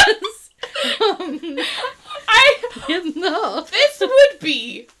 No. This would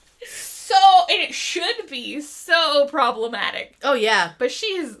be so, and it should be so problematic. Oh, yeah. But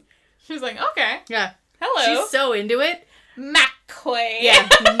she's like, okay. Yeah. Hello. She's so into it. McCoy. Yeah,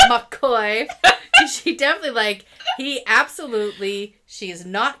 McCoy. She definitely, she is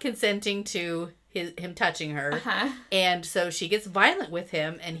not consenting to him touching her. Uh-huh. And so she gets violent with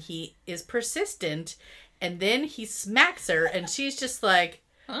him, and he is persistent. And then he smacks her, and she's just like,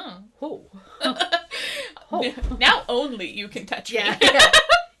 oh. Oh. Now only you can touch me. Yeah.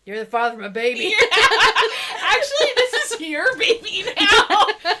 You're the father of my baby. Actually, this is your baby now.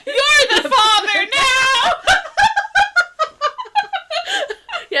 You're the father now.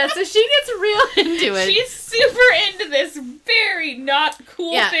 Yeah, so she gets real into it. She's super into this very not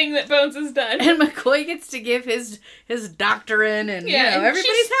cool thing that Bones has done. And McCoy gets to give his doctrine, and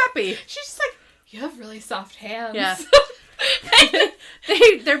everybody's happy. She's just like, you have really soft hands. Yeah.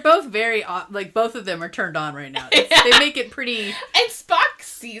 They're both very, both of them are turned on right now. They make it pretty... And Spock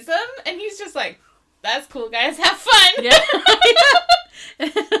sees them, and he's just like, that's cool, guys. Have fun. Yeah.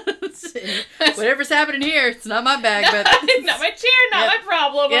 Whatever's happening here, it's not my bag, but... Not my chair, not my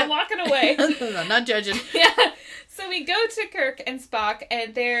problem. I'm walking away. I'm not judging. Yeah. So we go to Kirk and Spock,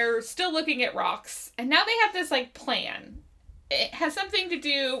 and they're still looking at rocks. And now they have this, plan. It has something to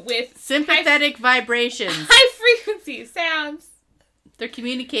do with... Sympathetic vibrations. High-frequency sounds. They're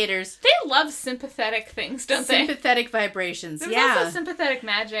communicators. They love sympathetic things, don't they? Sympathetic vibrations, There's also sympathetic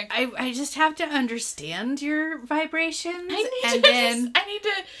magic. I just have to understand your vibrations. I need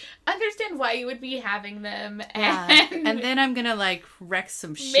to understand why you would be having them. And then I'm going to, wreck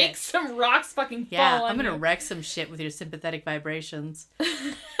some shit. Make some rocks fucking fall on I'm going to wreck some shit with your sympathetic vibrations.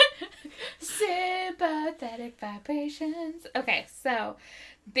 Sympathetic vibrations. Okay, so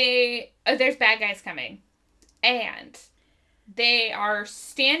there's bad guys coming. And... they are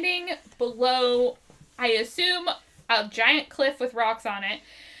standing below, I assume, a giant cliff with rocks on it.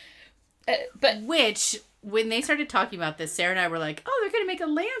 Which, when they started talking about this, Sarah and I were like, oh, they're going to make a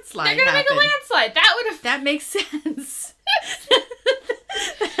landslide They're going to make a landslide. That makes sense. That's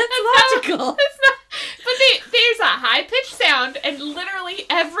But logical. there's a high-pitched sound, and literally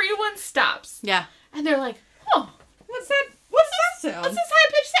everyone stops. Yeah. And they're like, oh, what's that sound? What's this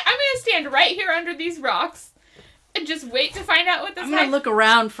high-pitched sound? I'm going to stand right here under these rocks. And just wait to find out what this is. I'm going to look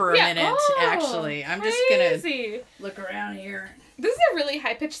around for a minute, actually. I'm crazy. Just going to look around here. This is a really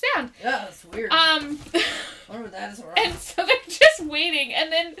high-pitched sound. Yeah, it's weird. I wonder what that is around. And so they're just waiting,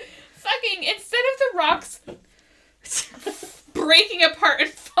 and then instead of the rocks breaking apart and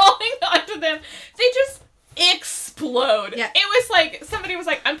falling onto them, they just explode. Yeah. It was like, somebody was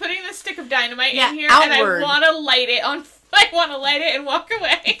like, I'm putting this stick of dynamite in here, outward. and I want to light it and walk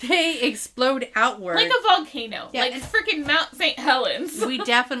away. They explode outward. Like a volcano. Yeah, like freaking Mount St. Helens. We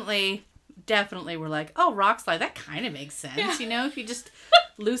definitely were like, oh, rock slide, that kind of makes sense, if you just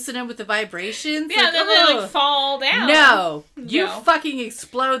loosen them with the vibrations. Yeah, then they fall down. No. You fucking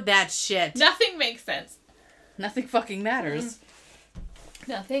explode that shit. Nothing makes sense. Nothing fucking matters.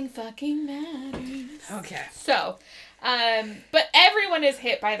 Nothing fucking matters. Okay. So, but everyone is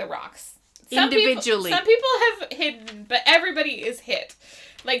hit by the rocks. Individually. Some people have hidden, but everybody is hit.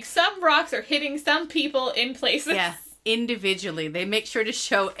 Some rocks are hitting some people in places. Yeah, individually. They make sure to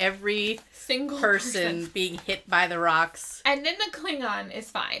show every single person being hit by the rocks. And then the Klingon is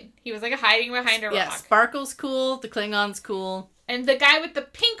fine. He was hiding behind a rock. Yeah, Sparkle's cool. The Klingon's cool. And the guy with the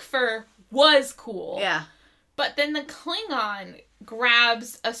pink fur was cool. Yeah. But then the Klingon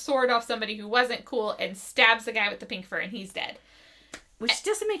grabs a sword off somebody who wasn't cool and stabs the guy with the pink fur, and he's dead. Which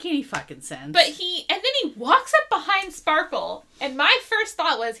doesn't make any fucking sense. But then he walks up behind Sparkle, and my first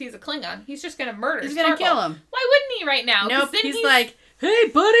thought was, he's a Klingon. He's just gonna murder Sparkle. He's gonna kill him. Why wouldn't he right now? Nope, he's like, hey,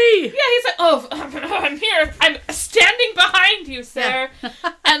 buddy! Yeah, he's like, oh, I'm here. I'm standing behind you, sir. Yeah.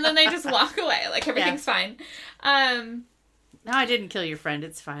 And then they just walk away, everything's fine. No, I didn't kill your friend.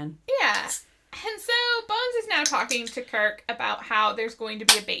 It's fine. Yeah. And so Bones is now talking to Kirk about how there's going to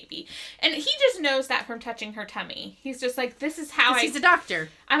be a baby. And he just knows that from touching her tummy. He's just like, this is how he's a doctor.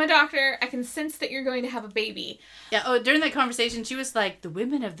 I'm a doctor. I can sense that you're going to have a baby. Yeah, during that conversation, she was like, the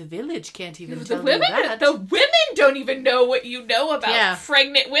women of the village can't even tell me that. The women don't even know what you know about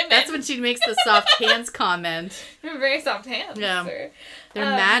pregnant women. That's when she makes the soft hands comment. They're very soft hands. Yeah. Sir. They're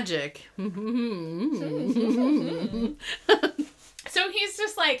magic. So he's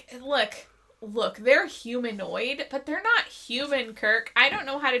just like, look, they're humanoid, but they're not human, Kirk. I don't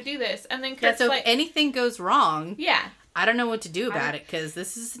know how to do this. And then Kirk's if anything goes wrong, yeah, I don't know what to do about it, because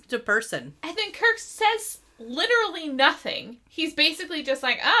this isn't a person. And then Kirk says literally nothing. He's basically just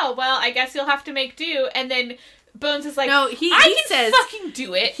like, oh, well, I guess you'll have to make do. And then Bones is like, no, I he can says, fucking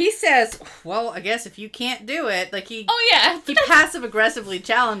do it. he says, well, I guess if you can't do it, like he passive aggressively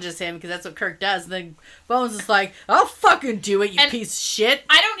challenges him because that's what Kirk does. And then Bones is like, I'll fucking do it, you piece of shit.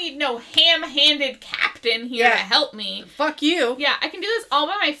 I don't need no ham-handed captain here to help me. Fuck you. Yeah, I can do this all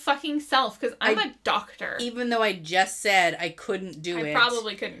by my fucking self because I'm a doctor. Even though I just said I couldn't do it. I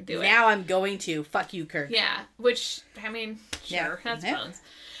probably couldn't do it. Now I'm going to. Fuck you, Kirk. Yeah, which, I mean, sure, that's Yeah. Bones.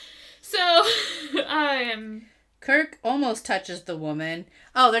 So, Kirk almost touches the woman.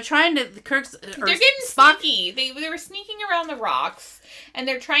 Oh, they're trying to... they're getting sneaky. They were sneaking around the rocks, and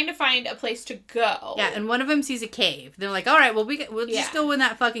they're trying to find a place to go. Yeah, and one of them sees a cave. They're like, all right, well, we'll just go in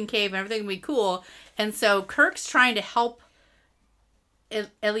that fucking cave, and everything will be cool. And so Kirk's trying to help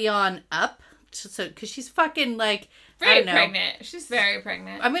Elion up, because she's fucking, like... Very pregnant. She's very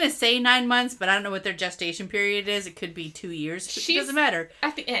pregnant. I'm going to say 9 months, but I don't know what their gestation period is. It could be 2 years. It doesn't matter.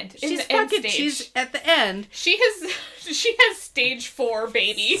 At the end. She's at the end. She has stage 4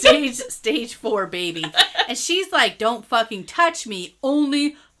 baby. Stage 4 baby. And she's like, don't fucking touch me.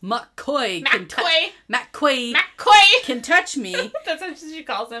 Only McCoy can touch me. That's what she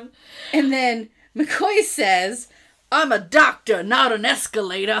calls him. And then McCoy says, I'm a doctor, not an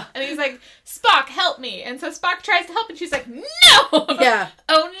escalator. And he's like, Spock, help me. And so Spock tries to help, and she's like, no! Yeah.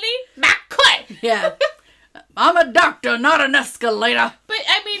 Only McCoy. Yeah. I'm a doctor, not an escalator. But,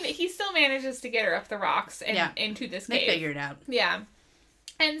 I mean, he still manages to get her up the rocks and into this cave. They figure it out. Yeah.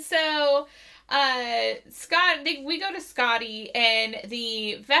 And so, we go to Scotty, and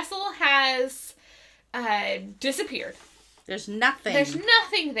the vessel has disappeared. There's nothing. There's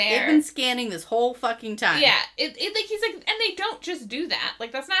nothing there. They've been scanning this whole fucking time. Yeah. He's like, and they don't just do that.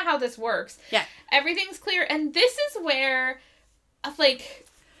 Like, that's not how this works. Yeah. Everything's clear. And this is where, like,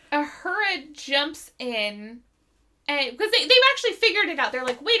 Uhura jumps in. And, because they've actually figured it out. They're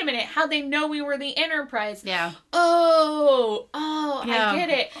like, wait a minute. How'd they know we were the Enterprise? Yeah. Oh, yeah. I get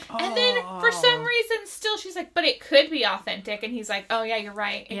it. And then, for some reason, still, she's like, but it could be authentic. And he's like, oh, yeah, you're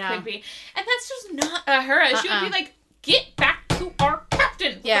right. It could be. And that's just not Uhura. She would be like, get back to our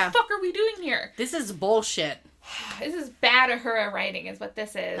captain. What the fuck are we doing here? This is bullshit. This is bad Uhura writing is what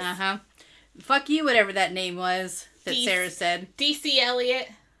this is. Uh-huh. Fuck you, whatever that name was that Sarah said. DC Elliott.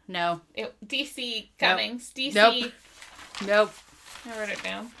 No. DC Cummings. Nope. DC. Nope. I wrote it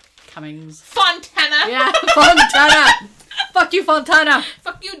down. Cummings. Fontana. Yeah, Fontana. Fuck you, Fontana.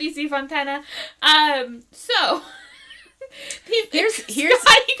 Fuck you, DC Fontana. So.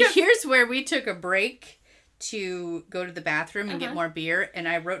 Here's where we took a break to go to the bathroom and get more beer, and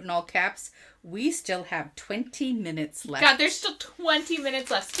I wrote in all caps, we still have 20 minutes left. God, there's still 20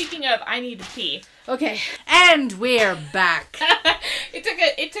 minutes left. Speaking of, I need to pee. Okay, and we're back.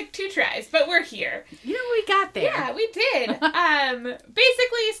 It took 2 tries, but we're here. You know, we got there. Yeah, we did.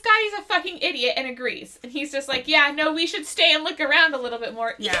 Basically, Scotty's a fucking idiot and agrees. And he's just like, yeah, no, we should stay and look around a little bit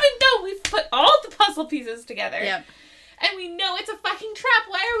more, even though we've put all the puzzle pieces together. Yep. And we know it's a fucking trap.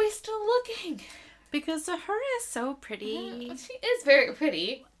 Why are we still looking? Because Uhura is so pretty. Yeah, she is very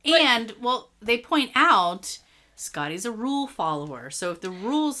pretty. And, well, they point out Scotty's a rule follower. So if the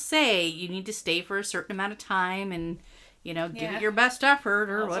rules say you need to stay for a certain amount of time and, you know, give it your best effort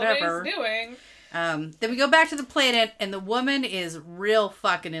or whatever. That's what he's doing. Then we go back to the planet and the woman is real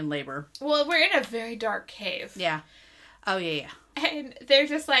fucking in labor. Well, we're in a very dark cave. Yeah. Oh, yeah. And they're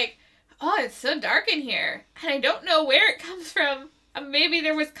just like, oh, it's so dark in here. And I don't know where it comes from. Maybe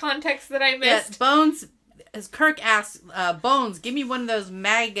there was context that I missed. Yeah, Bones, as Kirk asks, Bones, give me one of those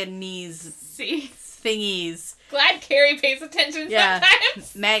manganese thingies. Glad Carrie pays attention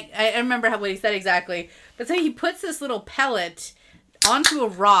sometimes. I remember what he said exactly. But so he puts this little pellet onto a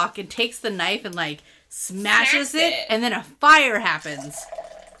rock and takes the knife and, like, smashes it, and then a fire happens.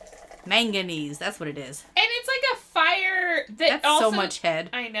 Manganese, that's what it is. And it's like a fire that's also... so much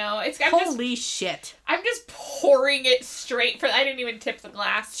head. I know. Holy shit. I'm just pouring it straight for... I didn't even tip the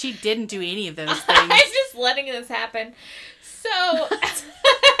glass. She didn't do any of those things. I'm just letting this happen. So... Why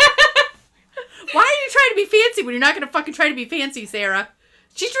are you trying to be fancy when you're not going to fucking try to be fancy, Sarah?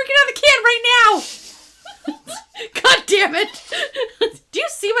 She's drinking out of the can right now! God damn it! Do you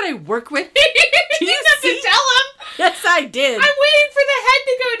see what I work with? Do you have to tell him? Yes, I did. I'm waiting for the head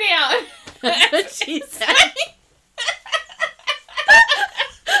to go down. That's what she said.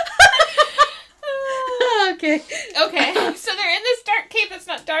 Okay. So they're in this dark cave that's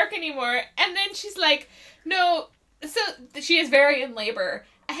not dark anymore, and then she's like, no. So she is very in labor.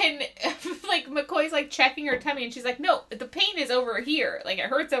 And, like, McCoy's, like, checking her tummy, and she's like, no, the pain is over here. Like, it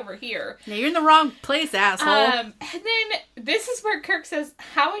hurts over here. Yeah, you're in the wrong place, asshole. And then this is where Kirk says,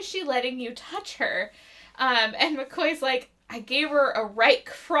 how is she letting you touch her? And McCoy's like, I gave her a right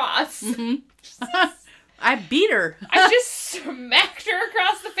cross. Mm-hmm. I beat her. I just smacked her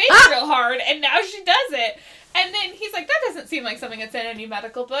across the face real hard, and now she does it. And then he's like, that doesn't seem like something that's in any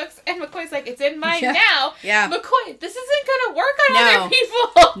medical books. And McCoy's like, it's in mine now. Yeah. McCoy, this isn't going to work on other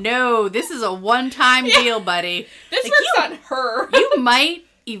people. No, this is a one-time deal, buddy. This works on her. You might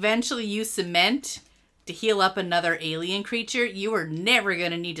eventually use cement to heal up another alien creature. You are never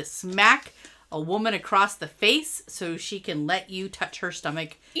going to need to smack a woman across the face so she can let you touch her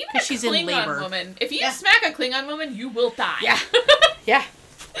stomach because she's in labor. Woman. If you smack a Klingon woman, you will die. Yeah. Yeah.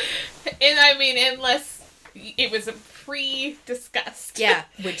 And I mean, unless it was a pre-discussed. Yeah,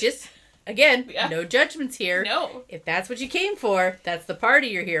 which is, again, no judgments here. No. If that's what you came for, that's the party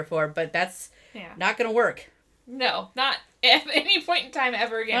you're here for, but that's not going to work. No, not at any point in time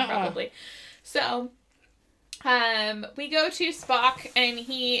ever again, probably. So, we go to Spock, and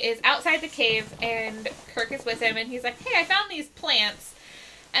he is outside the cave, and Kirk is with him, and he's like, hey, I found these plants.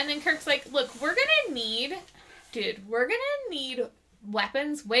 And then Kirk's like, look, we're gonna need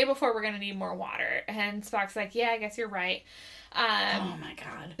weapons way before we're gonna need more water. And Spock's like, yeah, I guess you're right. Oh my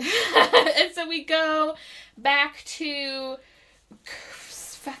god. And so we go back to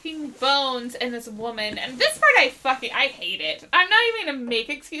fucking Bones and this woman, and this part I hate it. I'm not even gonna make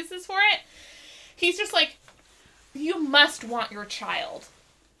excuses for it. He's just like, you must want your child.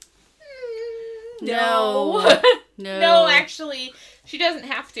 No. No, actually, she doesn't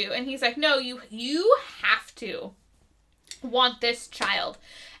have to. And he's like, no, you have to want this child.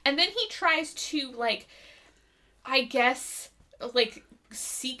 And then he tries to, like, I guess, like,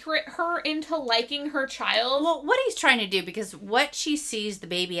 secret her into liking her child. Well, what he's trying to do, because what she sees the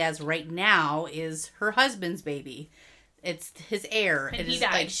baby as right now is her husband's baby. It's his heir. And he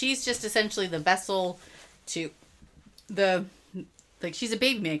died. Like, she's just essentially the vessel to she's a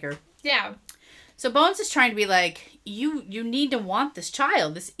baby maker. Yeah. So Bones is trying to be like, you need to want this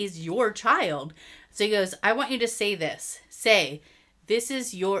child. This is your child. So he goes, I want you to say this. Say, this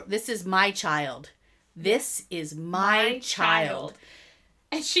is my child. This is my child.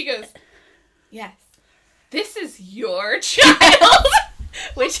 And she goes, yes, this is your child.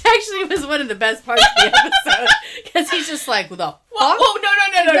 Which actually was one of the best parts of the episode. Because he's just like, what the fuck? Whoa, no.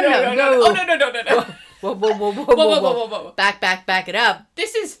 Whoa. Back it up.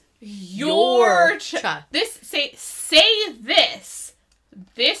 This is your child. Say this.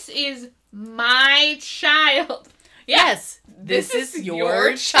 This is my child. Yes. This is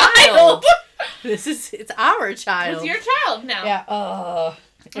your child. It's our child. It's your child now. Yeah.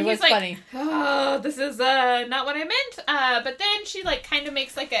 It was like, funny. Oh, this is not what I meant. But then she like kind of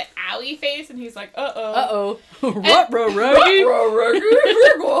makes like an owie face, and he's like, uh-oh. Raggy. We're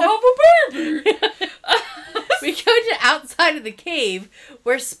gonna have a baby. We go to outside of the cave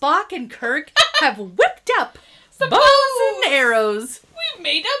where Spock and Kirk have whipped up some bows and arrows. We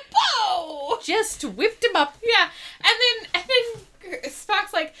made a bow. Just whipped them up. Yeah, and then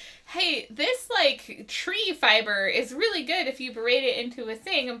Spock's like, hey, this, like, tree fiber is really good if you braid it into a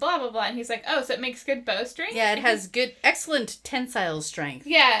thing, and blah, blah, blah. And he's like, oh, so it makes good bowstring? Yeah, it has excellent tensile strength.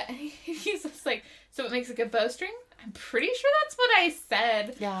 Yeah. He's just like, so it makes a good bowstring? I'm pretty sure that's what I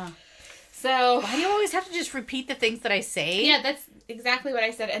said. Yeah. So... Why do you always have to just repeat the things that I say? Yeah, that's exactly what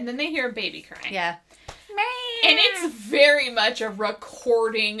I said. And then they hear a baby crying. Yeah. And it's very much a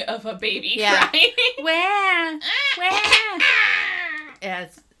recording of a baby crying. Wah. Yeah,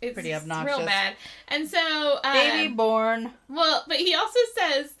 it's pretty obnoxious. Real bad. And so... baby born. Well, but he also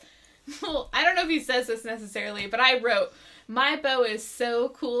says... Well, I don't know if he says this necessarily, but I wrote, my bow is so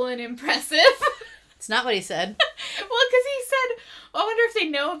cool and impressive. It's not what he said. Well, because he said, I wonder if they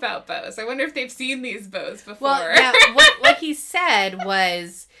know about bows. I wonder if they've seen these bows before. Well, yeah, what he said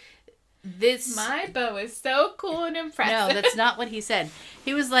was... My bow is so cool and impressive. No, that's not what he said.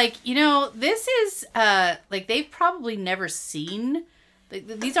 He was like, this is, like, they've probably never seen...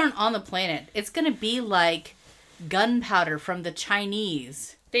 These aren't on the planet. It's going to be like gunpowder from the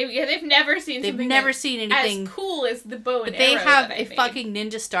Chinese. They've never seen anything as cool as the bow and arrow. They have a fucking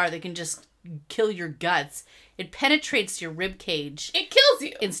ninja star that can just kill your guts. It penetrates your rib cage. It kills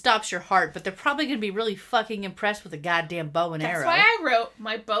you. And stops your heart. But they're probably going to be really fucking impressed with a goddamn bow and arrow. That's why I wrote,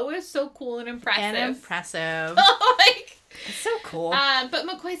 my bow is so cool and impressive. Like, it's so cool. But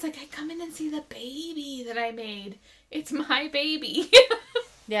McCoy's like, I come in and see the baby that I made. It's my baby.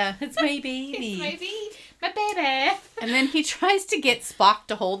 Yeah, it's my baby. It's my baby. My baby. And then he tries to get Spock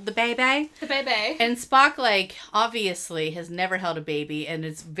to hold the baby. The baby. And Spock, like, obviously has never held a baby, and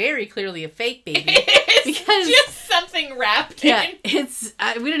it's very clearly a fake baby. It's just something wrapped in. Yeah, it's,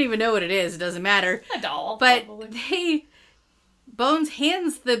 we don't even know what it is. It doesn't matter. A doll, but probably. Bones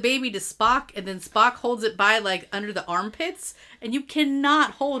hands the baby to Spock, and then Spock holds it by, like, under the armpits, and you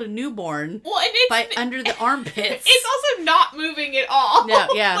cannot hold a newborn Well, and it's under the armpits. It's also not moving at all. No,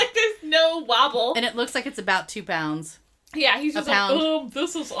 yeah. Like, there's no wobble. And it looks like it's about 2 pounds. Yeah, he's just like,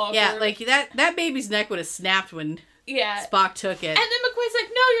 this is awkward. Yeah, like that baby's neck would have snapped when Spock took it. And then McCoy's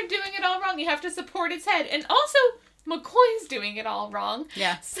like, no, you're doing it all wrong. You have to support its head. And also, McCoy's doing it all wrong.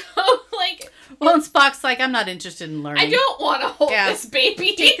 Yeah. So, like... Well, and Spock's like, I'm not interested in learning. I don't want to hold this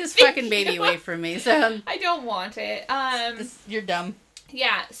baby. Take this fucking baby away from me. So I don't want it. You're dumb.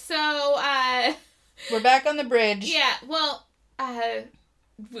 Yeah, so, we're back on the bridge. Yeah, well,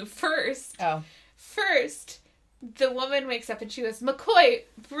 first, the woman wakes up and she goes, McCoy,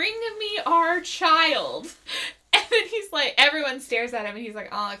 bring me our child. And then he's like, everyone stares at him and he's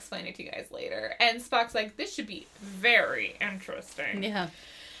like, I'll explain it to you guys later. And Spock's like, this should be very interesting. Yeah.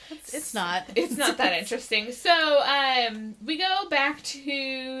 It's not. It's not that interesting. So, we go back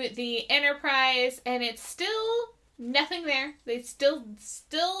to the Enterprise and it's still nothing there. They still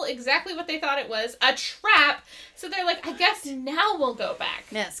exactly what they thought it was. A trap. So they're like, I guess now we'll go back.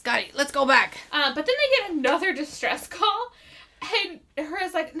 Yeah, Scotty, let's go back. But then they get another distress call. And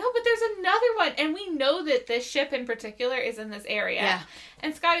Uhura's like, no, but there's another one. And we know that this ship in particular is in this area. Yeah.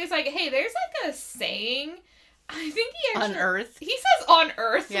 And Scotty's like, hey, there's like a saying. I think he actually... On Earth? He says on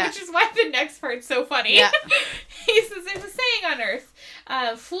Earth, which is why the next part's so funny. Yeah. He says there's a saying on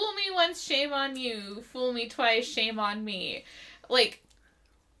Earth. Fool me once, shame on you. Fool me twice, shame on me. Like,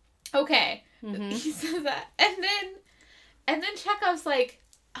 okay. Mm-hmm. He says that. And then Chekhov's like,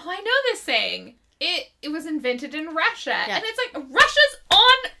 oh, I know this saying. It was invented in Russia. Yeah. And it's like, Russia's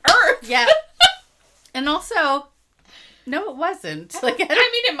on Earth! Yeah. And also... No, it wasn't. Like, I mean,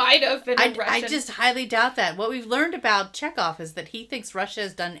 it might have been Russian. I just highly doubt that. What we've learned about Chekhov is that he thinks Russia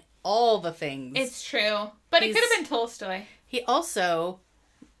has done all the things. It's true. But it could have been Tolstoy. He also,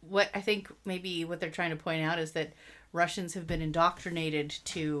 what I think maybe what they're trying to point out is that Russians have been indoctrinated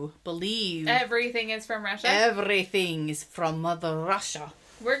to believe... Everything is from Russia? Everything is from Mother Russia.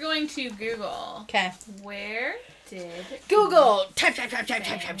 We're going to Google. Okay. Where did... Google! Type.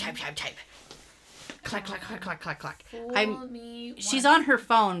 Clack. She's on her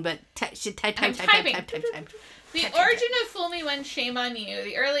phone, but she type. The origin of Fool Me Once, Shame on You.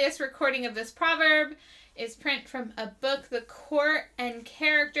 The earliest recording of this proverb is print from a book, The Court and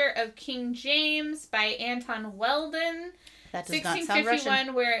Character of King James by Anton Weldon. That does not sound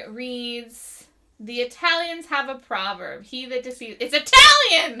Russian. Where it reads, the Italians have a proverb. He that deceives... It's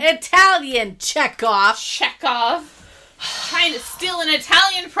Italian! Italian! Chekhov. Trying to steal an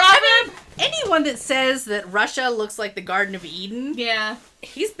Italian proverb? Anyone that says that Russia looks like the Garden of Eden,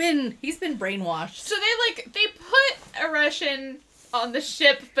 he's been brainwashed. So they put a Russian on the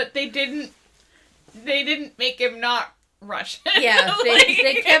ship, but they didn't make him not Russian. Yeah,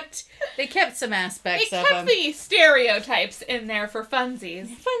 they kept some aspects of him. They kept the stereotypes in there for funsies.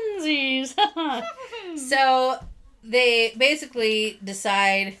 So they basically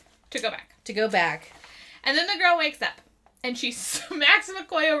decide to go back. And then the girl wakes up. And she smacks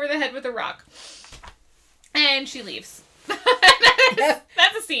McCoy over the head with a rock. And she leaves.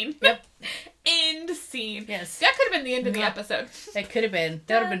 That's a scene. Yep. End scene. Yes. That could have been the end of the episode. It could have been.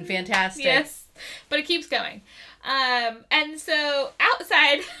 That would have been fantastic. Yes. But it keeps going. And so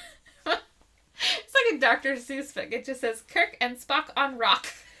outside, it's like a Dr. Seuss book. It just says Kirk and Spock on rock.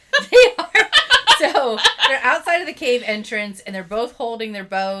 They are. So they're outside of the cave entrance, and they're both holding their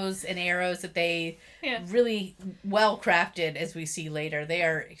bows and arrows that they really well crafted, as we see later. They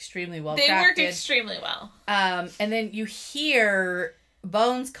are extremely well crafted. They work extremely well. And then you hear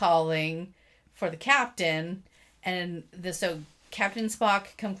Bones calling for the captain, and so Captain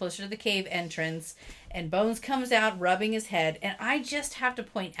Spock come closer to the cave entrance, and Bones comes out rubbing his head. And I just have to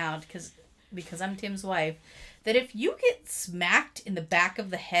point out, because I'm Tim's wife, that if you get smacked in the back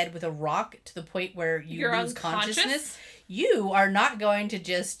of the head with a rock to the point where you're lose consciousness, you are not going to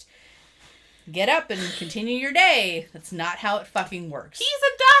just get up and continue your day. That's not how it fucking works. He's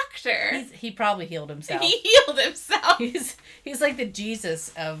a doctor. He probably healed himself. He healed himself. He's like the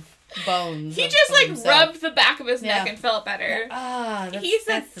Jesus of Bones. He just rubbed the back of his neck and felt better. He's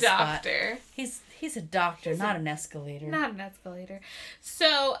a doctor. He's a doctor, not an escalator. Not an escalator.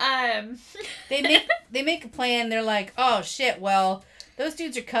 So, they make a plan. They're like, oh shit, well, those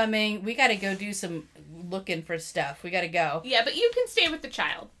dudes are coming. We gotta go do some looking for stuff. We gotta go. Yeah, but you can stay with the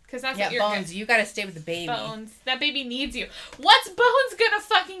child. Because that's what you're Bones, you gotta stay with the baby. Bones. That baby needs you. What's Bones gonna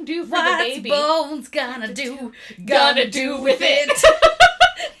fucking do for the baby? What's Bones gonna do with it?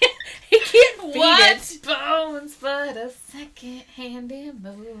 He can't feed What's Bones but a second-hand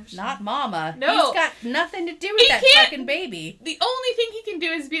emotion? Not Mama. No. He's got nothing to do with that fucking baby. The only thing he can do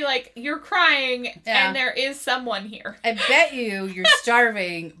is be like, you're crying, and there is someone here. I bet you're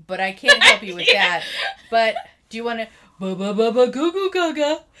starving, but I can't help you with that. But do you want to...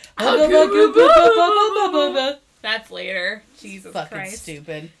 Ba-ba-ba-ba-goo-goo-gaga. That's later. Jesus fucking Christ.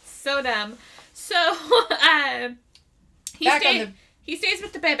 Stupid. So dumb. So, he stays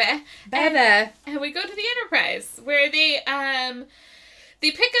with the baby. And we go to the Enterprise, where they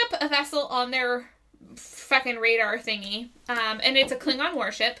pick up a vessel on their fucking radar thingy, and it's a Klingon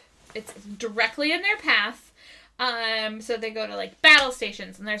warship. It's directly in their path. So they go to, like, battle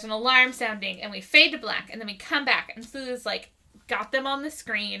stations, and there's an alarm sounding, and we fade to black, and then we come back, and Sulu's, like, got them on the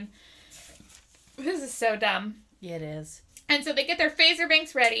screen. This is so dumb. Yeah, it is. And so they get their phaser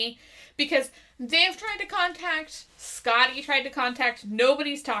banks ready, because they've tried to contact, Scotty tried to contact,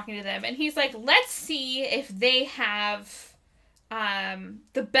 nobody's talking to them, and he's like, let's see if they have,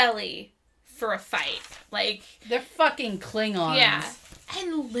 the belly for a fight. Like... They're fucking Klingons. Yeah.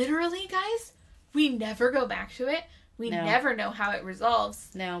 And literally, guys... We never go back to it. We never know how it resolves.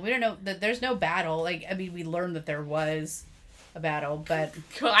 No, we don't know. There's no battle. Like, I mean, we learned that there was a battle, but...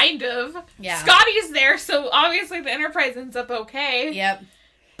 Kind of. Yeah. Scotty's there, so obviously the Enterprise ends up okay. Yep.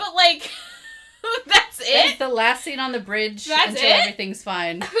 But, like, that's it? That's the last scene on the bridge until everything's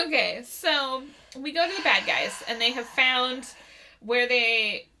fine. Okay, so we go to the bad guys, and they have found where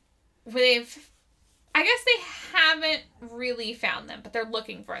they've... I guess they haven't really found them, but they're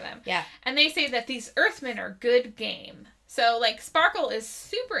looking for them. Yeah. And they say that these Earthmen are good game. So, like, Sparkle is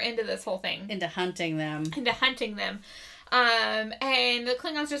super into this whole thing. Into hunting them. And the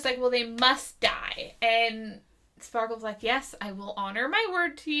Klingon's just like, well, they must die. And Sparkle's like, yes, I will honor my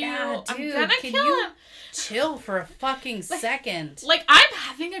word to you. Yeah, dude, I'm gonna kill him. Chill for a fucking second. Like, I'm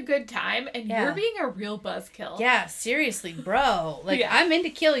having a good time, and you're being a real buzzkill. Yeah, seriously, bro. Like, I'm into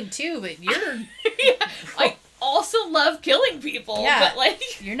killing too, but you're... I also love killing people, but,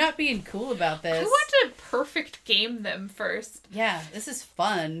 like... You're not being cool about this. I want to perfect game them first. Yeah, this is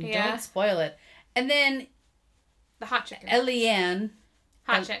fun. Yeah. Don't spoil it. And then... The hot chicken. Eliane...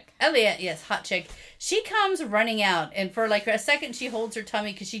 Hot chick. Eliane, yes, hot chick. She comes running out, and for like a second she holds her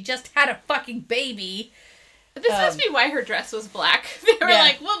tummy because she just had a fucking baby. This must be why her dress was black. They were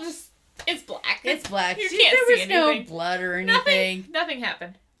like, well, it's black. It's black. You can't there see was anything. No blood or anything. Nothing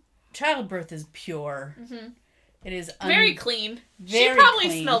happened. Childbirth is pure. Mm-hmm. It is very clean. Very she probably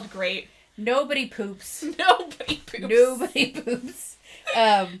clean. smelled great. Nobody poops. Nobody poops.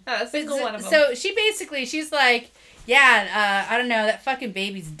 Not a single one of them. So she's like, yeah, I don't know, that fucking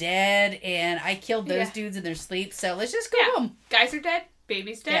baby's dead, and I killed those dudes in their sleep, so let's just go home. Guys are dead,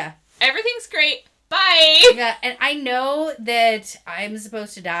 baby's dead. Yeah. Everything's great. Bye! Yeah, and I know that I'm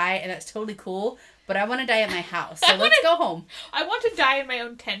supposed to die, and that's totally cool, but I want to die at my house, so let's go home. I want to die in my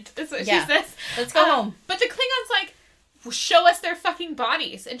own tent, is what she says. Let's go home. But the Klingon's like, show us their fucking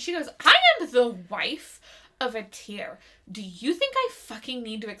bodies. And she goes, I am the wife of a tier. Do you think I fucking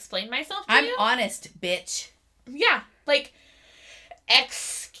need to explain myself to you? I'm honest, bitch. Yeah, like,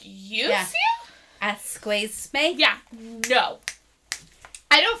 excuse you? Excuse me? Yeah, no.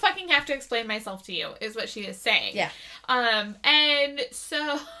 I don't fucking have to explain myself to you, is what she is saying. Yeah. And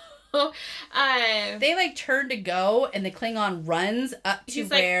so, they, like, turn to go, and the Klingon runs up to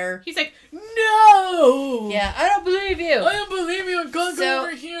where... He's like, no! Yeah, I don't believe you! I don't believe you, I'm gonna go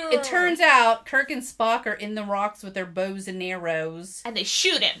over here! It turns out Kirk and Spock are in the rocks with their bows and arrows. And they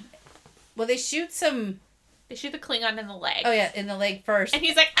shoot him. Well, they shoot some... They shoot the Klingon in the leg. Oh, yeah, in the leg first. And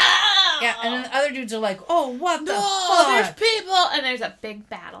he's like, ah! Yeah, and then the other dudes are like, oh, what the fuck? There's people! And there's a big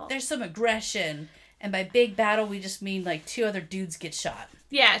battle. There's some aggression. And by big battle, we just mean, like, 2 other dudes get shot.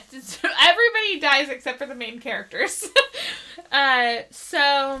 Yeah, everybody dies except for the main characters.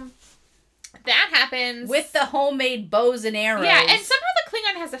 So, that happens. With the homemade bows and arrows. Yeah, and somehow the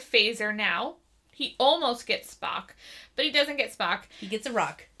Klingon has a phaser now. He almost gets Spock, but he doesn't get Spock. He gets a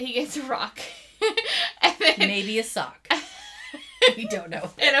rock. And then, maybe a sock. We don't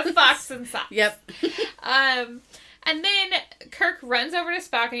know. And a fox and socks. Yep. And then Kirk runs over to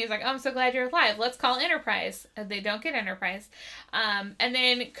Spock and he's like, oh, I'm so glad you're alive. Let's call Enterprise. And they don't get Enterprise. And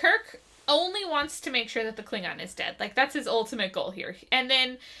then Kirk only wants to make sure that the Klingon is dead. Like, that's his ultimate goal here. And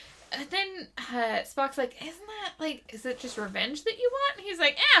then Spock's like, isn't that, like, is it just revenge that you want? And he's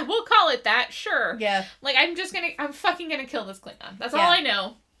like, we'll call it that, sure. Yeah. Like, I'm fucking gonna kill this Klingon. That's all I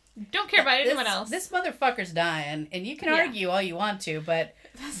know. Don't care about anyone else. This motherfucker's dying, and you can argue all you want to, but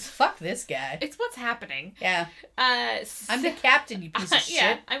fuck this guy. It's what's happening. Yeah. I'm the captain, you piece of shit.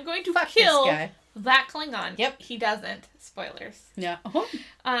 Yeah, I'm going to fuck kill this guy. That Klingon. Yep. He doesn't. Spoilers. Yeah.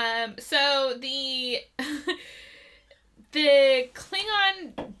 So the the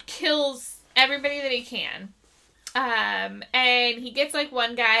Klingon kills everybody that he can. And he gets, like,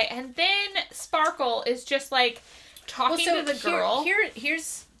 one guy, and then Sparkle is just, like, talking to the girl.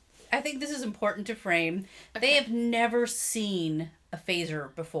 Here's, I think this is important to frame. Okay. They have never seen a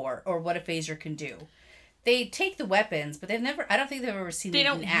phaser before, or what a phaser can do. They take the weapons, but I don't think they've ever seen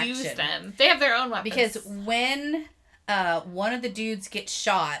them in action. They don't use them. They have their own weapons. Because when one of the dudes gets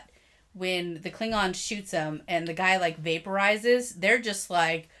shot, when the Klingon shoots him, and the guy, like, vaporizes, they're just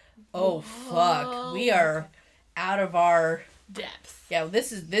like, oh, fuck, we are out of our depth. Yeah,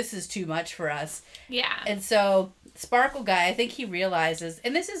 this is too much for us. Yeah. And so Sparkle guy, I think he realizes,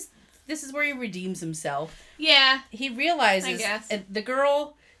 and this is where he redeems himself. Yeah. He realizes, I guess. And the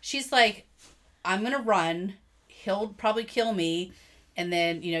girl, she's like, I'm gonna run. He'll probably kill me, and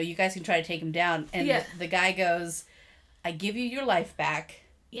then you guys can try to take him down. And the guy goes, I give you your life back.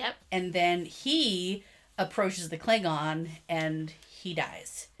 Yep. And then he approaches the Klingon, and he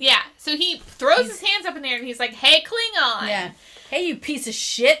dies. Yeah, so he throws his hands up in the air and he's like, hey, Klingon! Yeah. Hey, you piece of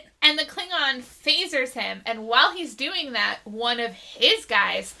shit! And the Klingon phasers him, and while he's doing that, one of his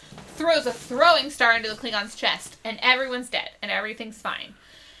guys throws a throwing star into the Klingon's chest, and everyone's dead, and everything's fine.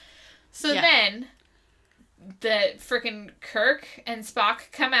 So then, the frickin' Kirk and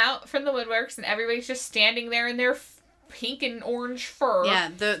Spock come out from the woodworks, and everybody's just standing there in their pink and orange fur. Yeah,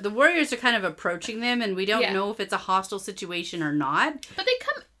 the warriors are kind of approaching them, and we don't know if it's a hostile situation or not. But they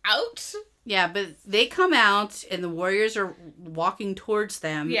come out. Yeah, but they come out, and the warriors are walking towards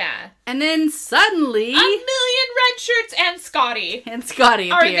them. Yeah. And then suddenly... a million red shirts and Scotty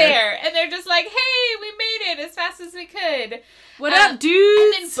appear. Are there. And they're just like, hey, we made it as fast as we could. What up,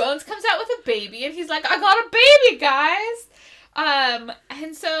 dudes? And then Bones comes out with a baby, and he's like, I got a baby, guys!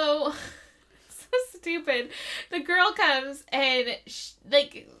 And so... so stupid. The girl comes, and,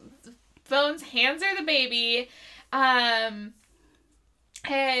 Bones hands her the baby, and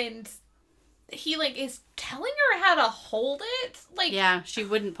he, is telling her how to hold it. Yeah, she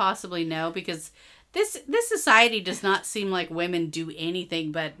wouldn't possibly know, because this society does not seem like women do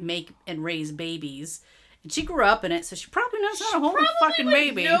anything but make and raise babies. And she grew up in it, so she probably knows how to hold a fucking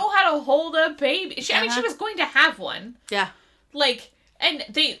baby. Know how to hold a baby. I mean, she was going to have one. Yeah. And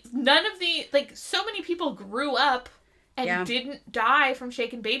so many people grew up and didn't die from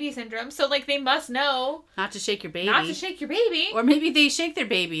shaken baby syndrome. So, they must know. Not to shake your baby. Not to shake your baby. Or maybe they shake their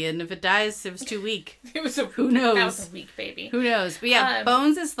baby, and if it dies, it was too weak. Who knows? That was a weak baby. Who knows? But yeah,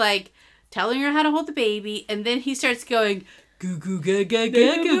 Bones is, telling her how to hold the baby, and then he starts going, goo goo ga ga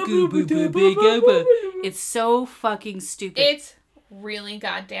ga goo goo boo boo boo ga ba. It's so fucking stupid. It's really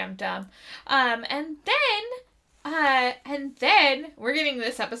goddamn dumb. And then we're getting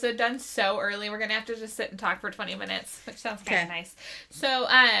this episode done so early. We're gonna have to just sit and talk for 20 minutes, which sounds kind of nice. So,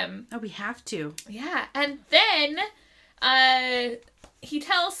 oh, we have to. Yeah, and then, she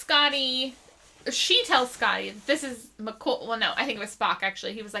tells Scotty, this is McCoy, well, no, I think it was Spock,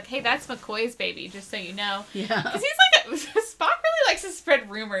 actually. He was like, hey, that's McCoy's baby, just so you know. Yeah. Because Spock really likes to spread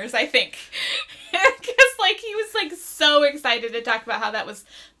rumors, I think. Because, he was, so excited to talk about how that was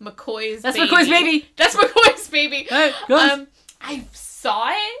McCoy's baby. That's McCoy's baby! That's McCoy's baby! Hey, I saw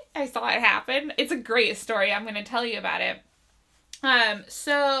it happen. It's a great story. I'm going to tell you about it.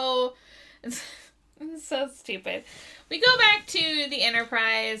 So... It's so stupid. We go back to the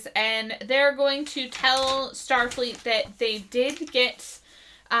Enterprise, and they're going to tell Starfleet that they did get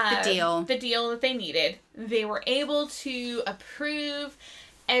the deal that they needed. They were able to approve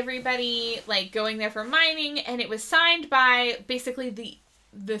everybody going there for mining, and it was signed by basically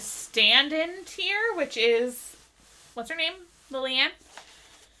the stand-in tier, which is, what's her name? Lillian?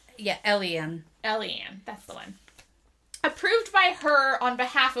 Yeah, Eliane, that's the one. Approved by her on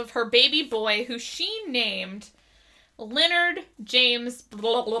behalf of her baby boy, who she named Leonard James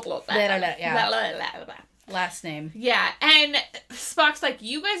blah, blah, blah, blah, yeah. blah, blah, blah. Last name. Yeah, and Spock's like,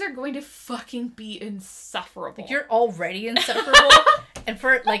 you guys are going to fucking be insufferable. You're already insufferable, and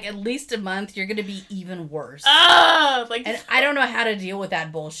for, at least a month, you're going to be even worse. And I don't know how to deal with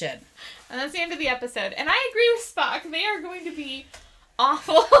that bullshit. And that's the end of the episode. And I agree with Spock. They are going to be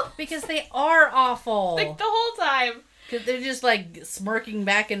awful. Because they are awful. The whole time. Because they're just, smirking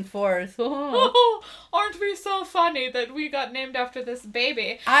back and forth. Oh, aren't we so funny that we got named after this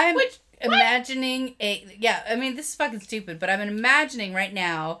baby? I'm imagining this is fucking stupid, but I'm imagining right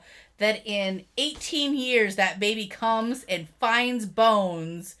now that in 18 years that baby comes and finds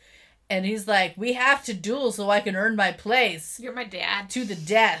Bones, and he's like, we have to duel so I can earn my place. You're my dad. To the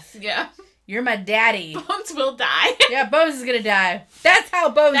death. Yeah. You're my daddy. Bones will die. Yeah, Bones is gonna die. That's how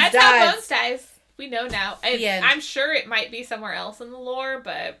Bones dies. That's how Bones dies. We know now. I'm sure it might be somewhere else in the lore,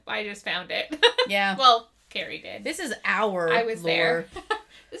 but I just found it. Yeah. Well, Carrie did. This is our I was lore. there.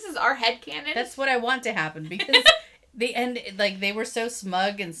 This is our headcanon. That's what I want to happen because the end, like, they were so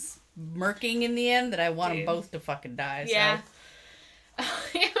smug and smirking in the end that I want them both to fucking die. Yeah. So.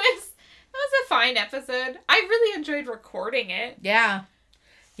 It was a fine episode. I really enjoyed recording it. Yeah.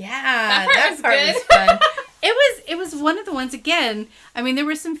 Yeah. That part was good. fun. It was one of the ones, again, I mean, there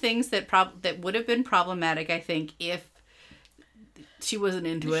were some things that would have been problematic, I think, if she wasn't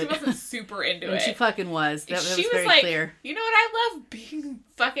into it. She wasn't super into it. She fucking was. That was she very like, clear. You know what? I love being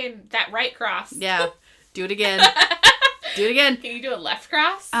fucking that right cross. Yeah. Do it again. Do it again. Can you do a left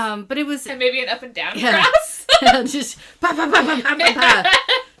cross? But it was... And maybe an up and down cross? Just... Pa, pa, pa, pa, pa, pa,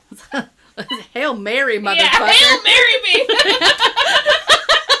 pa. Hail Mary, motherfucker. Yeah, Hail Mary me!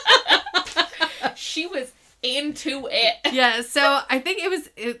 She was into it. Yeah, so I think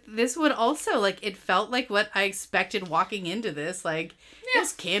this one also, like, it felt like what I expected walking into this. Like, it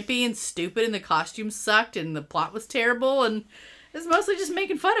was campy and stupid, and the costumes sucked, and the plot was terrible, and it was mostly just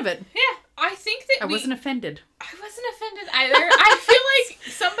making fun of it. Yeah, I think that I wasn't offended. I wasn't offended either. I feel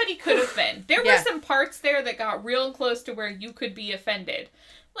like somebody could have been. There were some parts there that got real close to where you could be offended.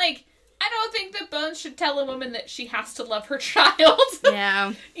 Like, I don't think that Bones should tell a woman that she has to love her child.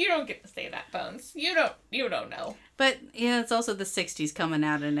 Yeah. You don't get to say that, Bones. You don't know. But, yeah, it's also the 60s coming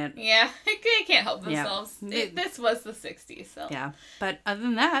out in it. Yeah, they can't help themselves. Yeah. This was the 60s, so. Yeah. But other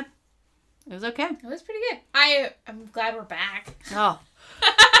than that, it was okay. It was pretty good. I'm glad we're back. Oh.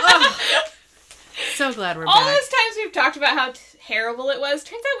 So glad we're All back. those times we've talked about how terrible it was,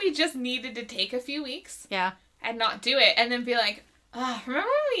 turns out we just needed to take a few weeks. Yeah. And not do it, and then be like, oh, remember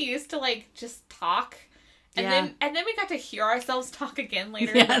when we used to, like, just talk? And then we got to hear ourselves talk again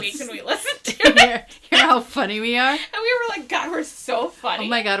later in the week when we listened to it. Hear how funny we are? And we were like, God, we're so funny. Oh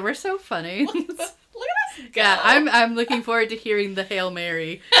my God, we're so funny. Look at us go. Yeah, I'm looking forward to hearing the Hail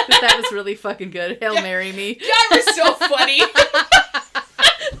Mary. Because that was really fucking good. Hail Mary me. God, we're so funny.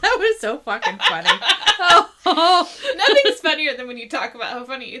 That was so fucking funny. Oh. Nothing's funnier than when you talk about how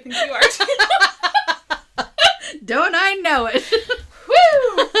funny you think you are. Don't I know it?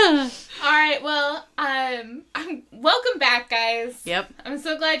 Woo! All right, well, welcome back, guys. Yep. I'm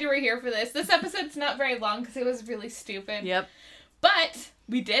so glad you were here for this. This episode's not very long because it was really stupid. Yep. But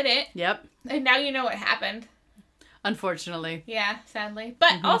we did it. Yep. And now you know what happened. Unfortunately. Yeah, sadly.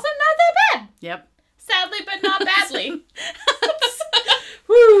 But also not that bad. Yep. Sadly, but not badly.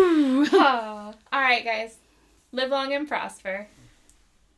 Woo! All right, guys. Live long and prosper.